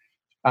then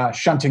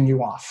shunting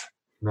you off.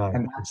 No,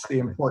 and that's the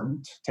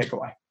important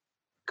takeaway.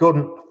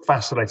 Gordon,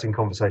 fascinating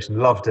conversation.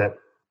 Loved it.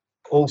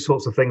 All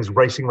sorts of things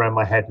racing around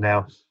my head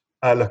now.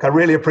 Look, I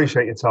really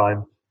appreciate your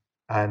time.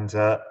 And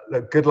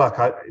look, good luck.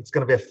 It's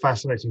going to be a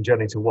fascinating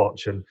journey to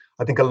watch. And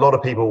I think a lot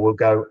of people will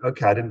go,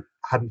 okay, I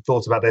hadn't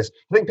thought about this.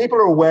 I think people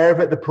are aware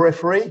of it, the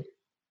periphery,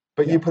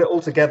 but you put it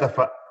all together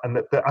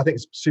I think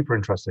it's super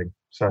interesting.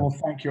 So, well,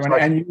 thank you,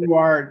 and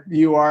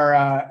you are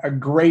a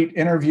great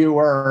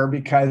interviewer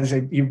because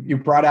you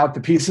brought out the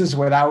pieces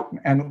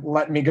and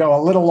let me go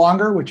a little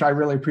longer, which I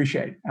really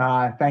appreciate.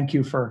 Thank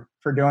you for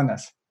doing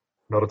this.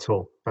 Not at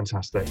all.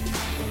 Fantastic.